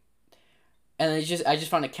like. And I just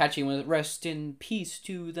found it catchy when "Rest in peace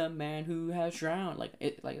to the man who has drowned."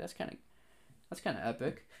 That's kind of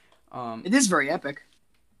epic. It is very epic.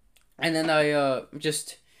 And then I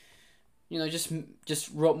just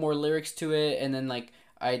wrote more lyrics to it, and then like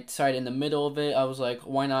I decided in the middle of it, I was like,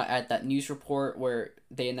 why not add that news report where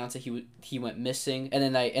they announced that he went missing, and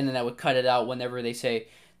then I would cut it out whenever they say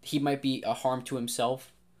he might be a harm to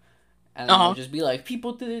himself, And then they'll just be like,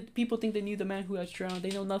 people think they knew the man who has drowned. They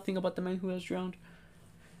know nothing about the man who has drowned.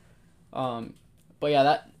 But yeah,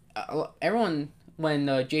 that everyone when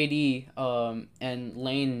JD and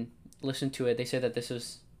Lane listened to it, they said that this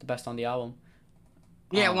was the best on the album.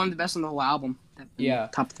 Yeah, one of the best on the whole album. Yeah,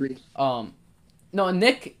 top 3. No,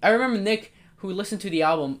 Nick. I remember Nick, who listened to the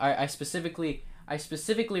album. I specifically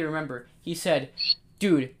remember he said,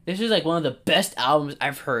 "Dude, this is like one of the best albums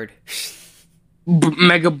I've heard."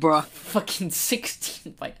 Mega bruh. Fucking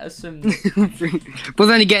 16 by SM. But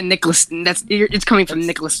then again, it's coming from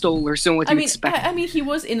Nicholas Stoller, so what do you expect? I mean, he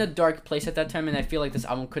was in a dark place at that time, and I feel like this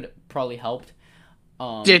album could have probably helped.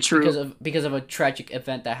 Yeah, true. Because of a tragic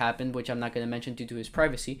event that happened, which I'm not going to mention due to his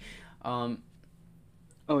privacy.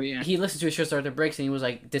 Oh yeah. He listened to his Short After Breaks, and he was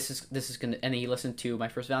like, "This is gonna." And he listened to My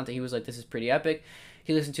First Valentine. He was like, "This is pretty epic."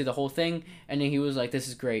 He listened to the whole thing, and then he was like, "This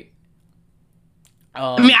is great."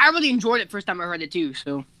 I mean, I really enjoyed it first time I heard it too.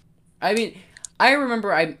 So, I mean, I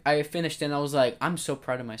remember I finished and I was like, I'm so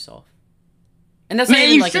proud of myself. And that's not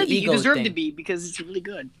even like an ego you deserve thing. to be because it's really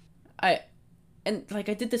good. I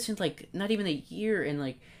did this in like not even a year, and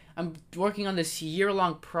like I'm working on this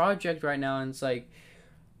year-long project right now, and it's like,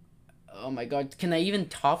 oh my god, can I even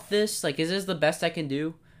top this? Like, is this the best I can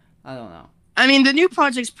do? I don't know. I mean, the new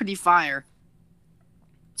project's pretty fire.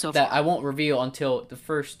 So that I won't reveal until the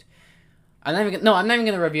first. I'm not even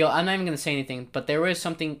gonna reveal. I'm not even gonna say anything. But there is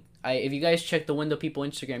something. If you guys check the Window People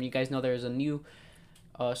Instagram, you guys know there's a new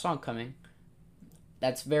song coming.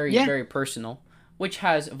 That's very personal, which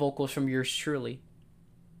has vocals from yours truly.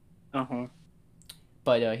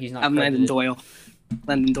 But he's not. I'm Landon Doyle.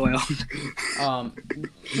 Landon Doyle.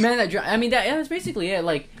 Man, that's basically it.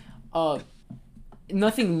 Like,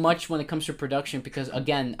 nothing much when it comes to production, because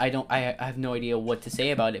again, I have no idea what to say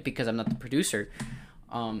about it because I'm not the producer.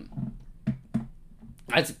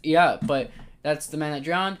 But that's The Man That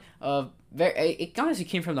Drowned. It honestly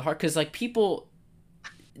came from the heart, because like people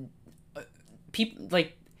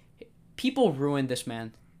ruined this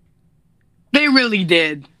man. They really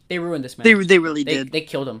did. They ruined this man. They really did. They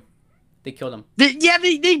killed him. They killed him.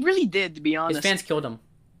 They really did, to be honest. His fans killed him.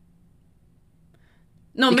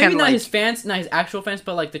 No, maybe not his fans, not his actual fans,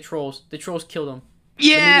 but like the trolls. The trolls killed him.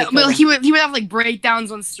 Yeah, well, he would have like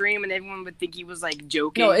breakdowns on stream, and everyone would think he was like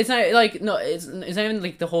joking. No, it's not it's not even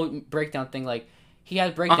like the whole breakdown thing. Like, he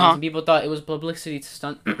had breakdowns, and people thought it was publicity to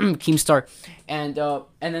stunt Keemstar, and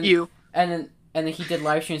then he did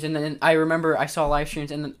live streams, and then I remember I saw live streams,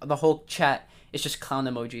 and then the whole chat is just clown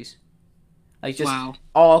emojis, like just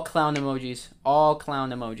all clown emojis,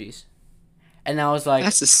 and I was like,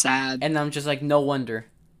 that's just sad. And I'm just like, no wonder.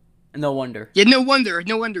 Yeah, no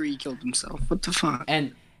wonder he killed himself. What the fuck?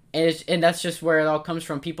 And that's just where it all comes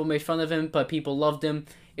from. People made fun of him, but people loved him.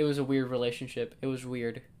 It was a weird relationship. It was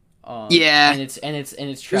weird. Yeah. And it's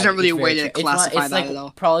tragic. There's not really a way to classify that at all.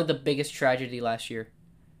 It's probably the biggest tragedy last year.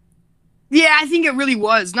 Yeah, I think it really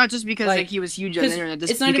was. Not just because like he was huge on the internet.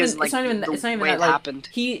 It's not even that. Like, happened.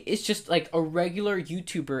 He is just like a regular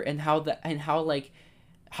YouTuber, and how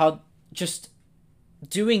just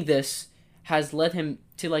doing this has led him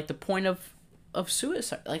to like the point of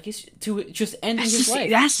suicide. Like, it's to just ending his life.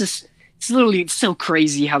 That's just, it's literally so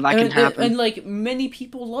crazy how that can happen. And like many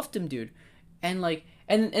people loved him, dude, and like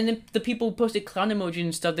and then the people who posted clown emoji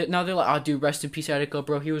and stuff, that now they're like, oh dude, rest in peace, Attica,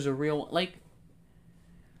 bro. He was a real one. Like,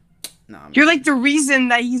 nah, you're like the reason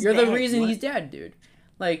that he's. You're dead. The reason he's dead, dude.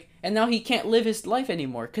 Like, and now he can't live his life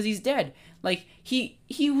anymore because he's dead. Like,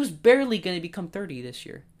 he was barely gonna become 30 this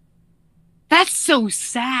year. That's so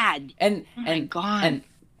sad. And oh my God. And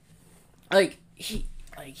like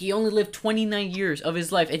he only lived 29 years of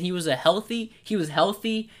his life, and he was healthy.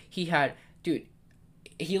 He had, dude,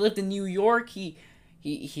 he lived in New York. He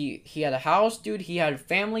had a house, dude. He had a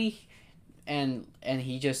family, and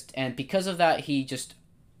because of that, he just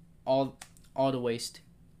all the waste.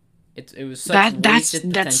 It was such wasted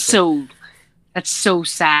potential. That's so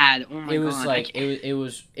sad. Oh my God. It was like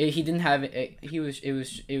he didn't have it.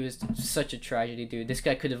 It was such a tragedy, dude. This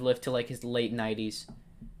guy could have lived to like his late 90s.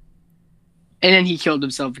 And then he killed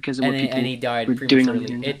himself because of what people and he died were prematurely.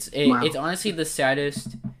 doing. It's honestly the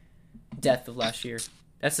saddest death of last year.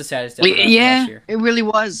 That's the saddest death of last year. It really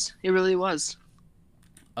was. It really was.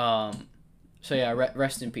 So yeah,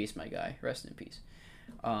 rest in peace, my guy. Rest in peace.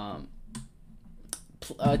 To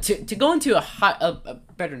go into a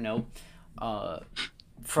better note,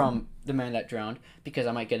 from The Man That Drowned, because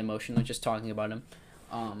I might get emotional just talking about him.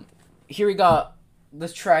 Here we got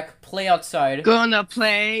this track, Play Outside. Gonna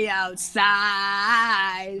play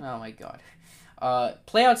outside. Oh my God.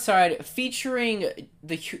 Play Outside, featuring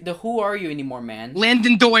the Who Are You Anymore man.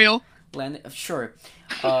 Landon Doyle. Sure.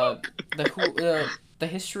 The the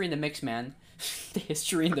history in the mix, man. The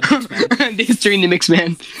history in the mix, man. The history in the mix,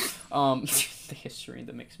 man. The history in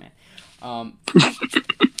the mix, man.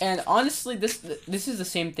 And honestly, this is the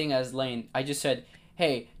same thing as Lane. I just said,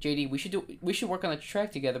 hey, JD, we should work on a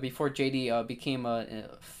track together before JD became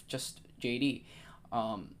just JD.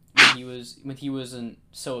 When he wasn't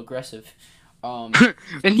so aggressive.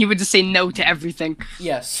 And he would just say no to everything.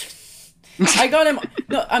 Yes. I got him.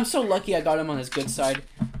 No, I'm so lucky I got him on his good side.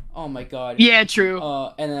 Oh my god. Yeah, true.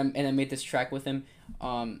 And I made this track with him.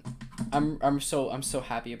 I'm so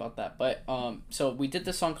happy about that. But so we did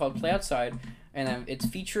this song called Play Outside, and it's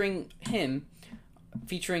featuring him,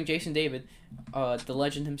 featuring Jason David, the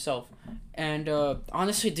legend himself. And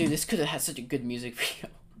honestly, dude, this could have had such a good music video.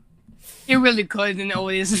 It really could, and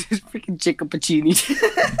this is freaking Jacob Puccini.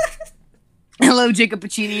 Hello, Jacob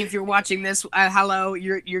Puccini. If you're watching this, hello.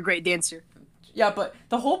 You're a great dancer. Yeah, but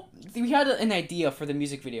we had an idea for the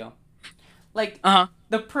music video. Like,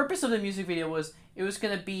 the purpose of the music video was, it was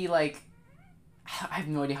gonna be like, I have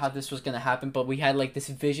no idea how this was gonna happen, but we had like this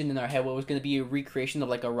vision in our head what was gonna be a recreation of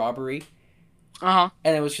like a robbery. And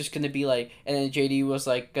it was just gonna be like, and then JD was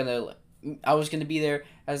like I was gonna be there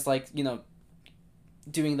as like, you know,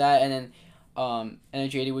 doing that, and then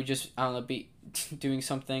JD would just, I don't know, be doing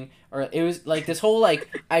something, or it was like this whole like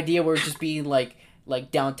idea where it's just being like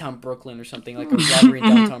downtown Brooklyn or something, like a robbery in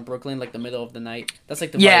downtown Brooklyn, like the middle of the night. That's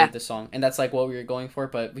like the vibe of the song, and that's like what we were going for,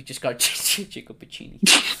 but we just got Jacob Puccini.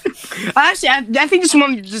 Actually, I think it's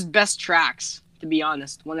one of your best tracks, to be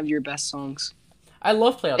honest. One of your best songs. I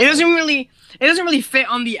love Play Outside. It doesn't really fit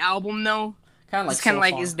on the album though. It's kind of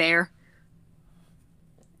like is there.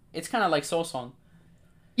 It's kind of like Soul Song.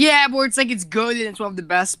 Yeah, but it's like it's good and it's one of the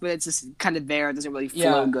best, but it's just kind of there. It doesn't really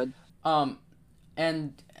flow good.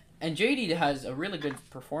 And JD has a really good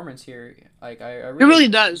performance here. Like it really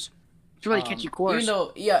does. It's a really catchy chorus. Even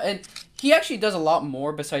though, and he actually does a lot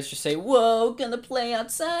more besides just say, "Whoa, gonna play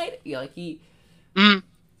outside." Yeah, like you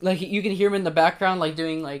can hear him in the background, like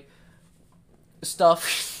doing like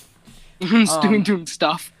stuff. doing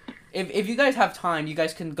stuff. If you guys have time, you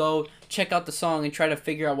guys can go check out the song and try to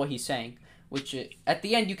figure out what he's saying. Which at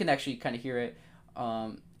the end you can actually kind of hear it.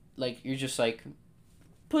 Like you're just like,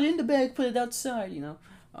 put it in the bag, put it outside, you know.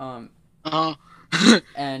 And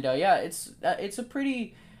it's a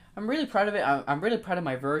pretty. I'm really proud of it. I'm really proud of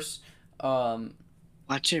my verse.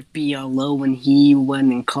 Watch it be all low when he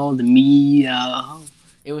went and called me.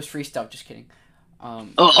 It was freestyle. Just kidding.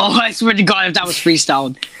 I swear to God, if that was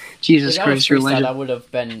freestyled, Jesus Christ, you're a legend. I would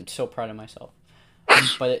have been so proud of myself.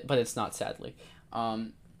 but it's not, sadly.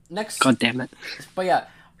 Next. God damn it. But yeah.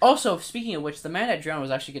 Also, speaking of which, The Man That Drowned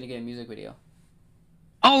was actually gonna get a music video.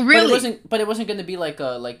 Oh really? But it wasn't gonna be like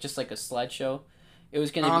a slideshow. It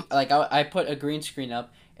was gonna be like I put a green screen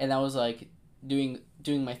up and I was like doing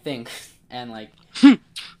my thing, and like and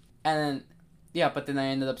then but then I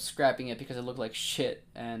ended up scrapping it because it looked like shit.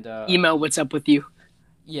 And email, what's up with you?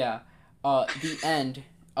 Yeah. The end.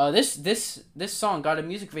 This song got a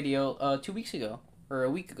music video 2 weeks ago or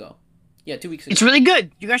a week ago. Yeah, 2 weeks ago. It's really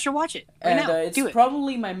good. You guys should watch it. Right now. It's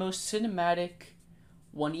probably my most cinematic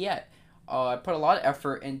one yet. I put a lot of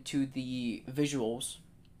effort into the visuals.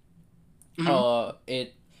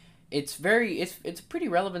 It's a pretty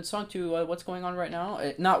relevant song to what's going on right now.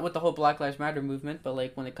 Not with the whole Black Lives Matter movement, but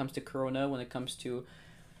like when it comes to Corona, when it comes to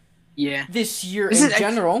this year in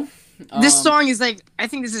general. This song is like, I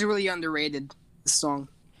think this is really underrated. This song.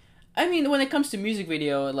 I mean, when it comes to music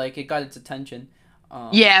video, like it got its attention.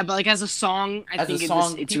 But like as a song, I think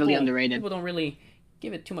it's really underrated. People don't really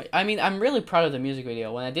give it too much. I mean, I'm really proud of the music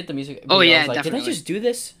video. When I did the music video, I was like, definitely. did I just do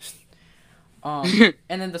this? And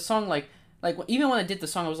then the song, like even when I did the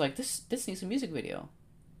song, I was like, this needs a music video.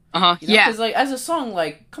 You know? Because like as a song,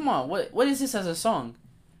 like, come on, what is this as a song?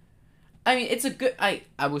 I mean, it's a good. I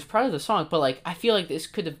was proud of the song, but like I feel like the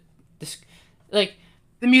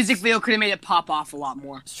music video could have made it pop off a lot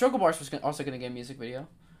more. Struggle Bars was also gonna get a music video.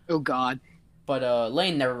 Oh God. But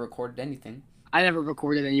Lane never recorded anything. I never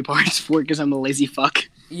recorded any parts for it because I'm a lazy fuck.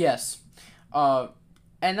 Yes. And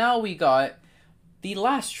now we got the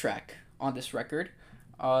last track on this record.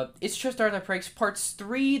 It's Just Art That Breaks, parts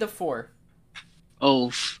 3 to 4.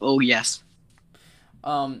 Oh yes.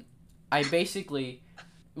 I basically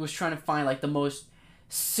was trying to find like the most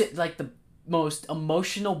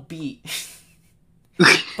emotional beat,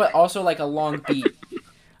 but also like a long beat.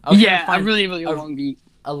 A really long beat.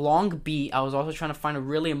 A long beat. I was also trying to find a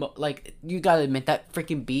really you gotta admit that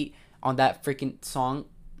freaking beat on that freaking song.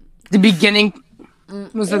 The beginning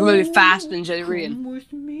was like really fast and jittery.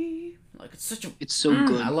 Like it's so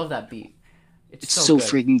good. I love that beat. It's so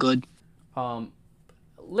freaking good.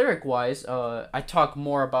 Lyric wise, I talk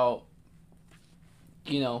more about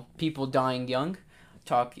people dying young,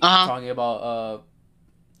 Uh-huh. talking about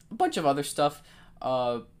a bunch of other stuff.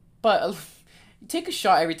 But take a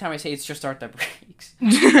shot every time I say it's just art that breaks.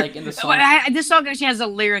 Like in the song. This song actually has a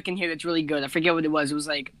lyric in here that's really good. I forget what it was. It was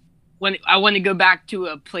like, when I want to go back to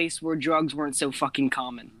a place where drugs weren't so fucking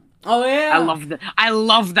common. Oh yeah. I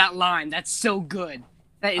love that line. That's so good.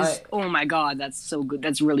 That is, oh my god, that's so good.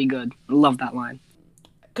 That's really good. I love that line.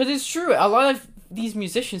 Because it's true. A lot of these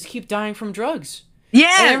musicians keep dying from drugs.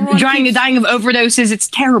 Yeah, dying of overdoses. It's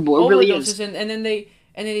terrible. It really is. And then they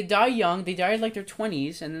die young. They die at like their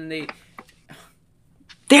 20s, and then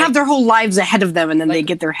they have their whole lives ahead of them, and then they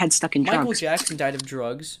get their head stuck in drugs. Michael Jackson died of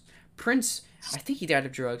drugs. Prince, I think he died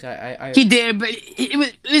of drugs. He did, but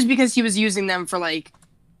it was because he was using them for like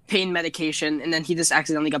pain medication, and then he just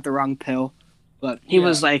accidentally got the wrong pill. But he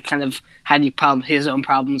was like kind of had his own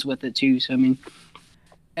problems with it too. So I mean,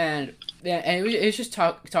 and it was just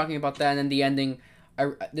talking about that, and then the ending.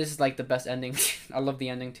 This is like the best ending. I love the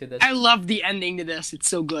ending to this. I love the ending to this. It's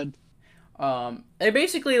so good. It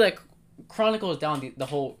basically like chronicles down the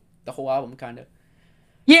whole album kind of.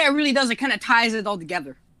 Yeah, it really does. It kind of ties it all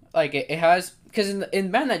together. Like it has, because in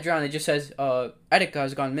Man That Drowned it just says Etika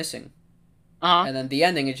has gone missing. And then the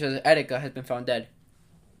ending it says Etika has been found dead.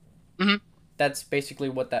 That's basically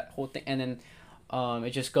what that whole thing, and then it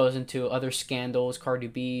just goes into other scandals, Cardi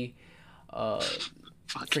B,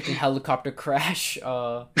 freaking helicopter crash,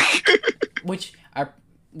 which that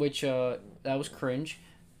was cringe.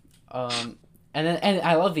 And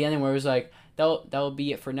I love the ending where it was like that'll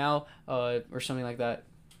be it for now, or something like that.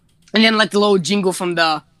 And then like the little jingle from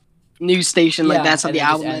the news station, like that's how the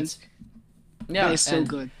album ends. Yeah, it's so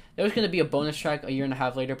good. There was gonna be a bonus track a year and a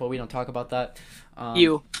half later, but we don't talk about that.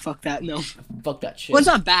 Fuck that, no. Fuck that shit. Well, it's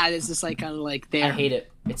not bad. It's just like kind of like there. I hate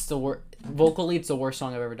it. It's the worst. Vocally, it's the worst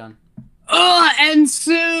song I've ever done. Ugh, and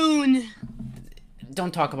soon.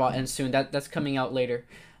 Don't talk about "And Soon." That's coming out later.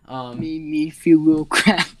 Made me feel real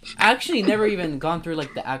crap. I actually never even gone through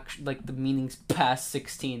like the meanings past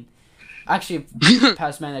 16. Actually,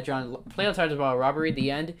 past Man That Drowned. Play Outside is about a robbery.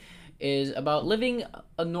 The end is about living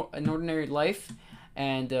an ordinary life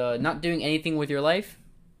and not doing anything with your life,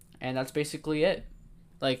 and that's basically it.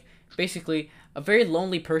 Like basically a very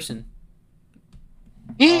lonely person.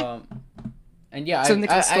 And yeah,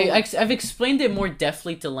 I've explained it more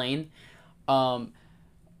deftly to Lane, but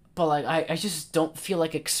like I just don't feel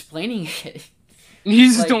like explaining it.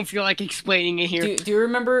 You just don't feel like explaining it here. Do you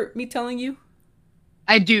remember me telling you?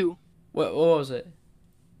 I do. What was it?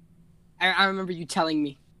 I remember you telling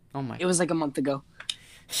me. Oh my! It was like a month ago.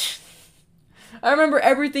 I remember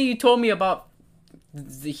everything you told me about.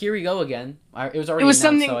 Here we go again. It was already announced,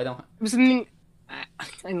 so I don't. It was something. I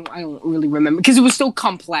don't really remember because it was so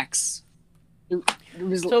complex. It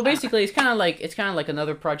was, so basically, it's kind of like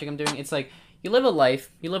another project I'm doing. It's like you live a life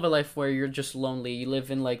where you're just lonely. You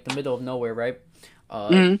live in like the middle of nowhere, right?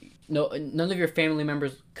 No, none of your family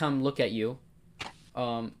members come look at you.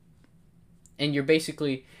 And you're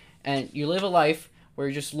basically, and you live a life where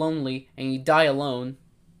you're just lonely and you die alone,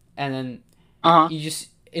 and then you just,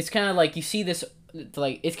 it's kind of like you see this,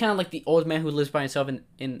 like it's kind of like the old man who lives by himself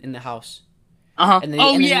in the house. And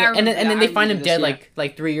then they find him dead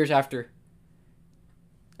like 3 years after.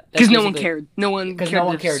 Because no one cared. No one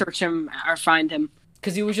cared to search him or find him.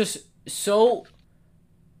 Because he was just so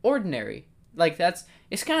ordinary. Like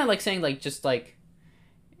it's kind of like saying like just like,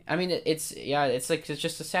 I mean it's like it's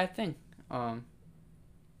just a sad thing. I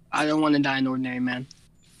don't want to die an ordinary man.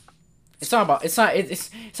 It's not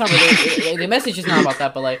really, the message is not about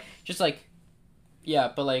that, but like just like,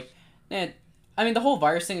 yeah, but like, man, I mean the whole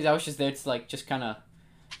virus thing, I was just there to like just kind of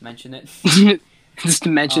mention it. Just to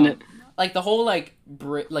mention it. Like the whole like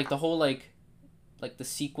the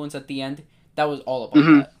sequence at the end, that was all about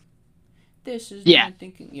that. This is my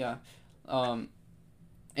thinking, and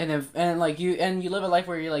like you live a life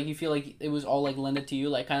where you're like you feel like it was all like lended to you,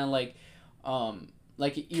 like kind of like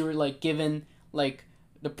you were like given like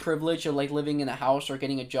the privilege of like living in a house or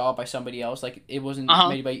getting a job by somebody else, like it wasn't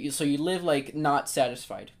made by you, so you live like not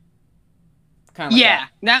satisfied. Kind of like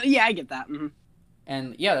that. I get that.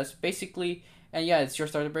 And yeah, that's basically. And yeah, it's Your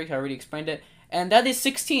Starter Break. I already explained it. And that is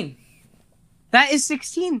 16. That is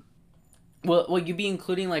 16. Will you be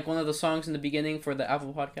including like one of the songs in the beginning for the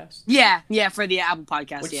Apple podcast? Yeah, for the Apple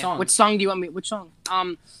podcast. Which song? Which song do you want me? Which song?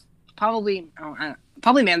 Probably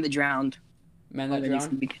Man That Drowned. Man That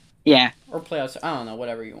Drowned? Yeah. Or Play Outside. I don't know,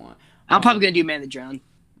 whatever you want. I'm probably gonna do Man That Drowned.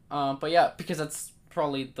 But yeah, because that's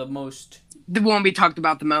probably the most. The one we talked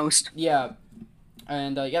about the most. Yeah,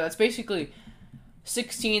 and yeah, that's basically.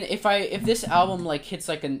 16. If this album like hits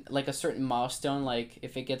like a certain milestone, like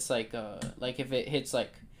if it gets like if it hits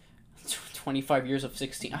like 25 years of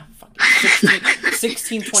 16. Ah, fuck it.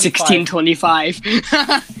 1625.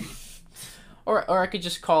 Or I could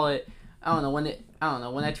just call it, I don't know, when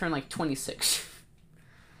I turn like 26.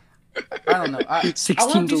 I don't know. I 16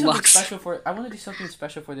 want to do deluxe. I want to do something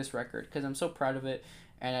special for this record because I'm so proud of it,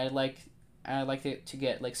 and I'd like it to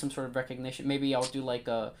get like some sort of recognition. Maybe I'll do like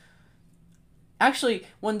a. Actually,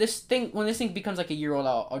 when this thing becomes like a year old,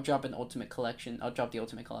 I'll drop an Ultimate Collection. I'll drop the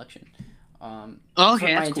Ultimate Collection. Okay, for my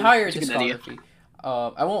that's cool. entire That's a good idea. discography.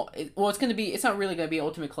 I won't. It's gonna be. It's not really gonna be an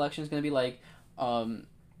Ultimate Collection. It's gonna be like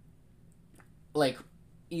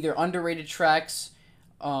either underrated tracks,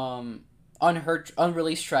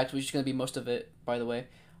 unreleased tracks, which is gonna be most of it, by the way,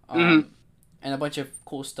 and a bunch of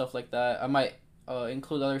cool stuff like that. I might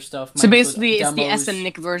include other stuff. So basically, it's demos. the SM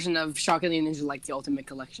Nick version of Shockingly Ninja, like the Ultimate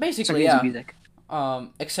Collection. Basically, Sorry, yeah. music.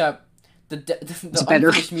 Except the better.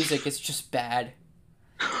 unfinished music is just bad.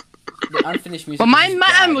 The unfinished music. But is my just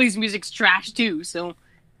bad. unreleased music's trash too. So.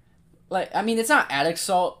 Like, I mean, it's not Attic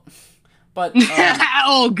Salt, but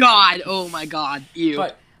Oh God! Oh my God! Ew.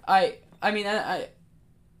 but I mean,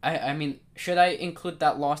 should I include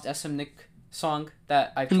that Lost SM Nick song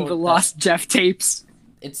that I told? The Lost Jeff tapes.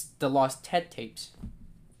 It's the Lost Ted tapes.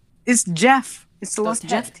 It's Jeff. It's the The Lost Ted.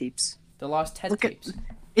 Jeff tapes. The Lost Ted Look at- tapes.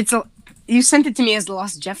 It's a. You sent it to me as the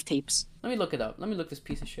Lost Jeff tapes. Let me look it up. Let me look this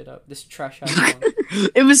piece of shit up. This trash ass song.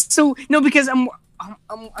 It was so no because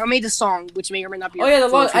I made a song which may or may not be. Oh yeah, the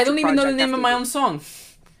for a Lost. I don't future even know the project name of after my this. own song.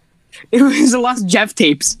 It was the Lost Jeff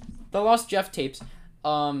tapes. The Lost Jeff tapes.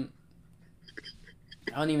 I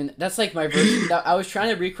don't even. That's like my version. I was trying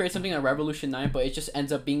to recreate something on Revolution 9, but it just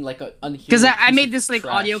ends up being like a unhealed. Because I piece made of this like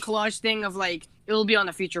trash. audio collage thing of like it'll be on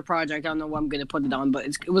a future project. I don't know what I'm gonna put it on, but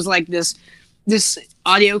it was like this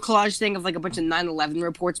audio collage thing of like a bunch of 9/11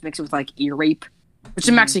 reports mixed with like ear rape, which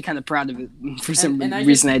I'm actually kind of proud of it for some and I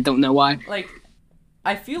reason just- I don't know why. Like,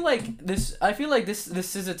 I feel like this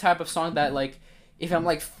is a type of song that like if I'm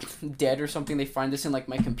like dead or something, they find this in like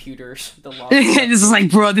my computers. The Lost. This is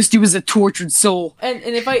like, bro, this dude was a tortured soul. And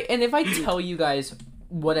if I tell you guys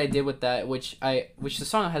what I did with that, which the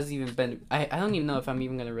song hasn't even been. I don't even know if I'm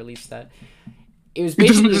even gonna release that. It was It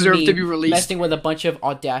doesn't basically deserve me to be released. messing with a bunch of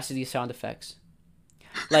Audacity sound effects,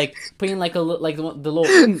 like putting like the little,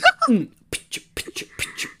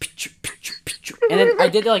 and then I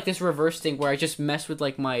did like this reverse thing where I just messed with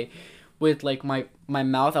like my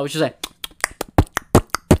mouth. I was just like,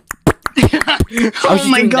 Oh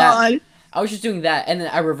my God. I was just doing that, and then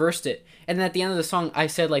I reversed it, and then at the end of the song I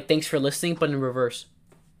said like thanks for listening, but in reverse.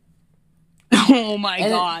 Oh my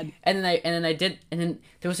And God. then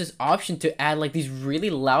there was this option to add like these really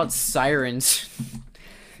loud sirens,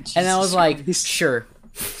 and I was Jesus like, Christ. sure,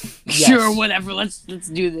 yes. Sure, whatever. Let's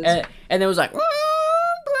do this. And it was like,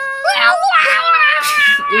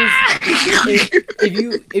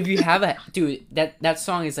 if you have a dude, that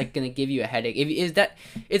song is like gonna give you a headache. If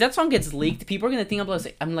that song gets leaked, people are gonna think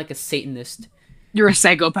I'm like a Satanist You're a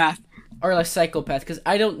psychopath. or a psychopath because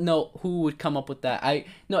I don't know who would come up with that. It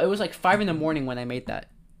was like 5 a.m. when I made that,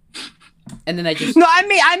 and then I just No,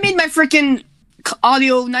 I made my freaking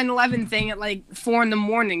audio 9/11 thing at like 4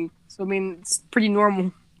 a.m. So I mean, it's pretty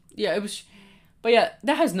normal. yeah it was, but yeah,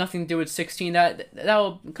 that has nothing to do with 16. That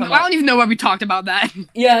will come I out. don't even know why we talked about that.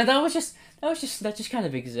 Yeah, that just kind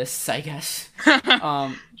of exists, I guess. That's But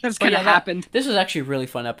kind yeah, of happened. This was actually a really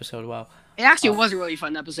fun episode. Wow. It actually was a really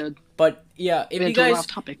fun episode. But yeah, if We you had a lot guys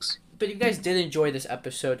of topics. But if you guys did enjoy this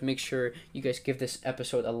episode, make sure you guys give this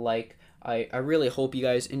episode a like. I really hope you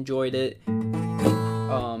guys enjoyed it. I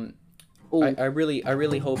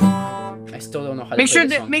really hope. I still don't know how to Make play sure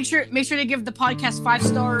this to song. make sure to give the podcast 5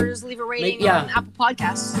 stars. Leave a rating yeah. on Apple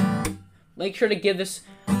Podcasts. Make sure to give this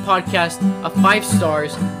podcast a 5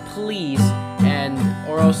 stars, please,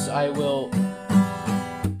 or else I will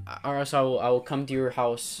come to your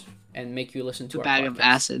house and make you listen to A our bag podcast. of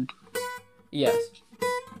acid. Yes.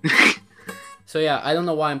 So yeah, I don't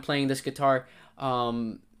know why I'm playing this guitar.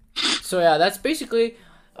 So yeah, that's basically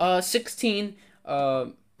 16.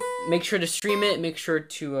 Make sure to stream it. Make sure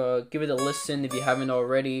to give it a listen if you haven't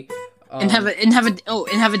already. And have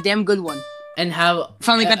a damn good one. And have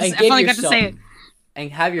Finally got to and I give finally got to yourself- say it.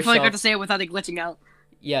 And have I yourself finally got to say it without it glitching out.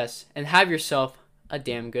 yes, and have yourself a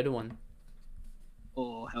damn good one.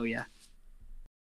 Oh hell yeah.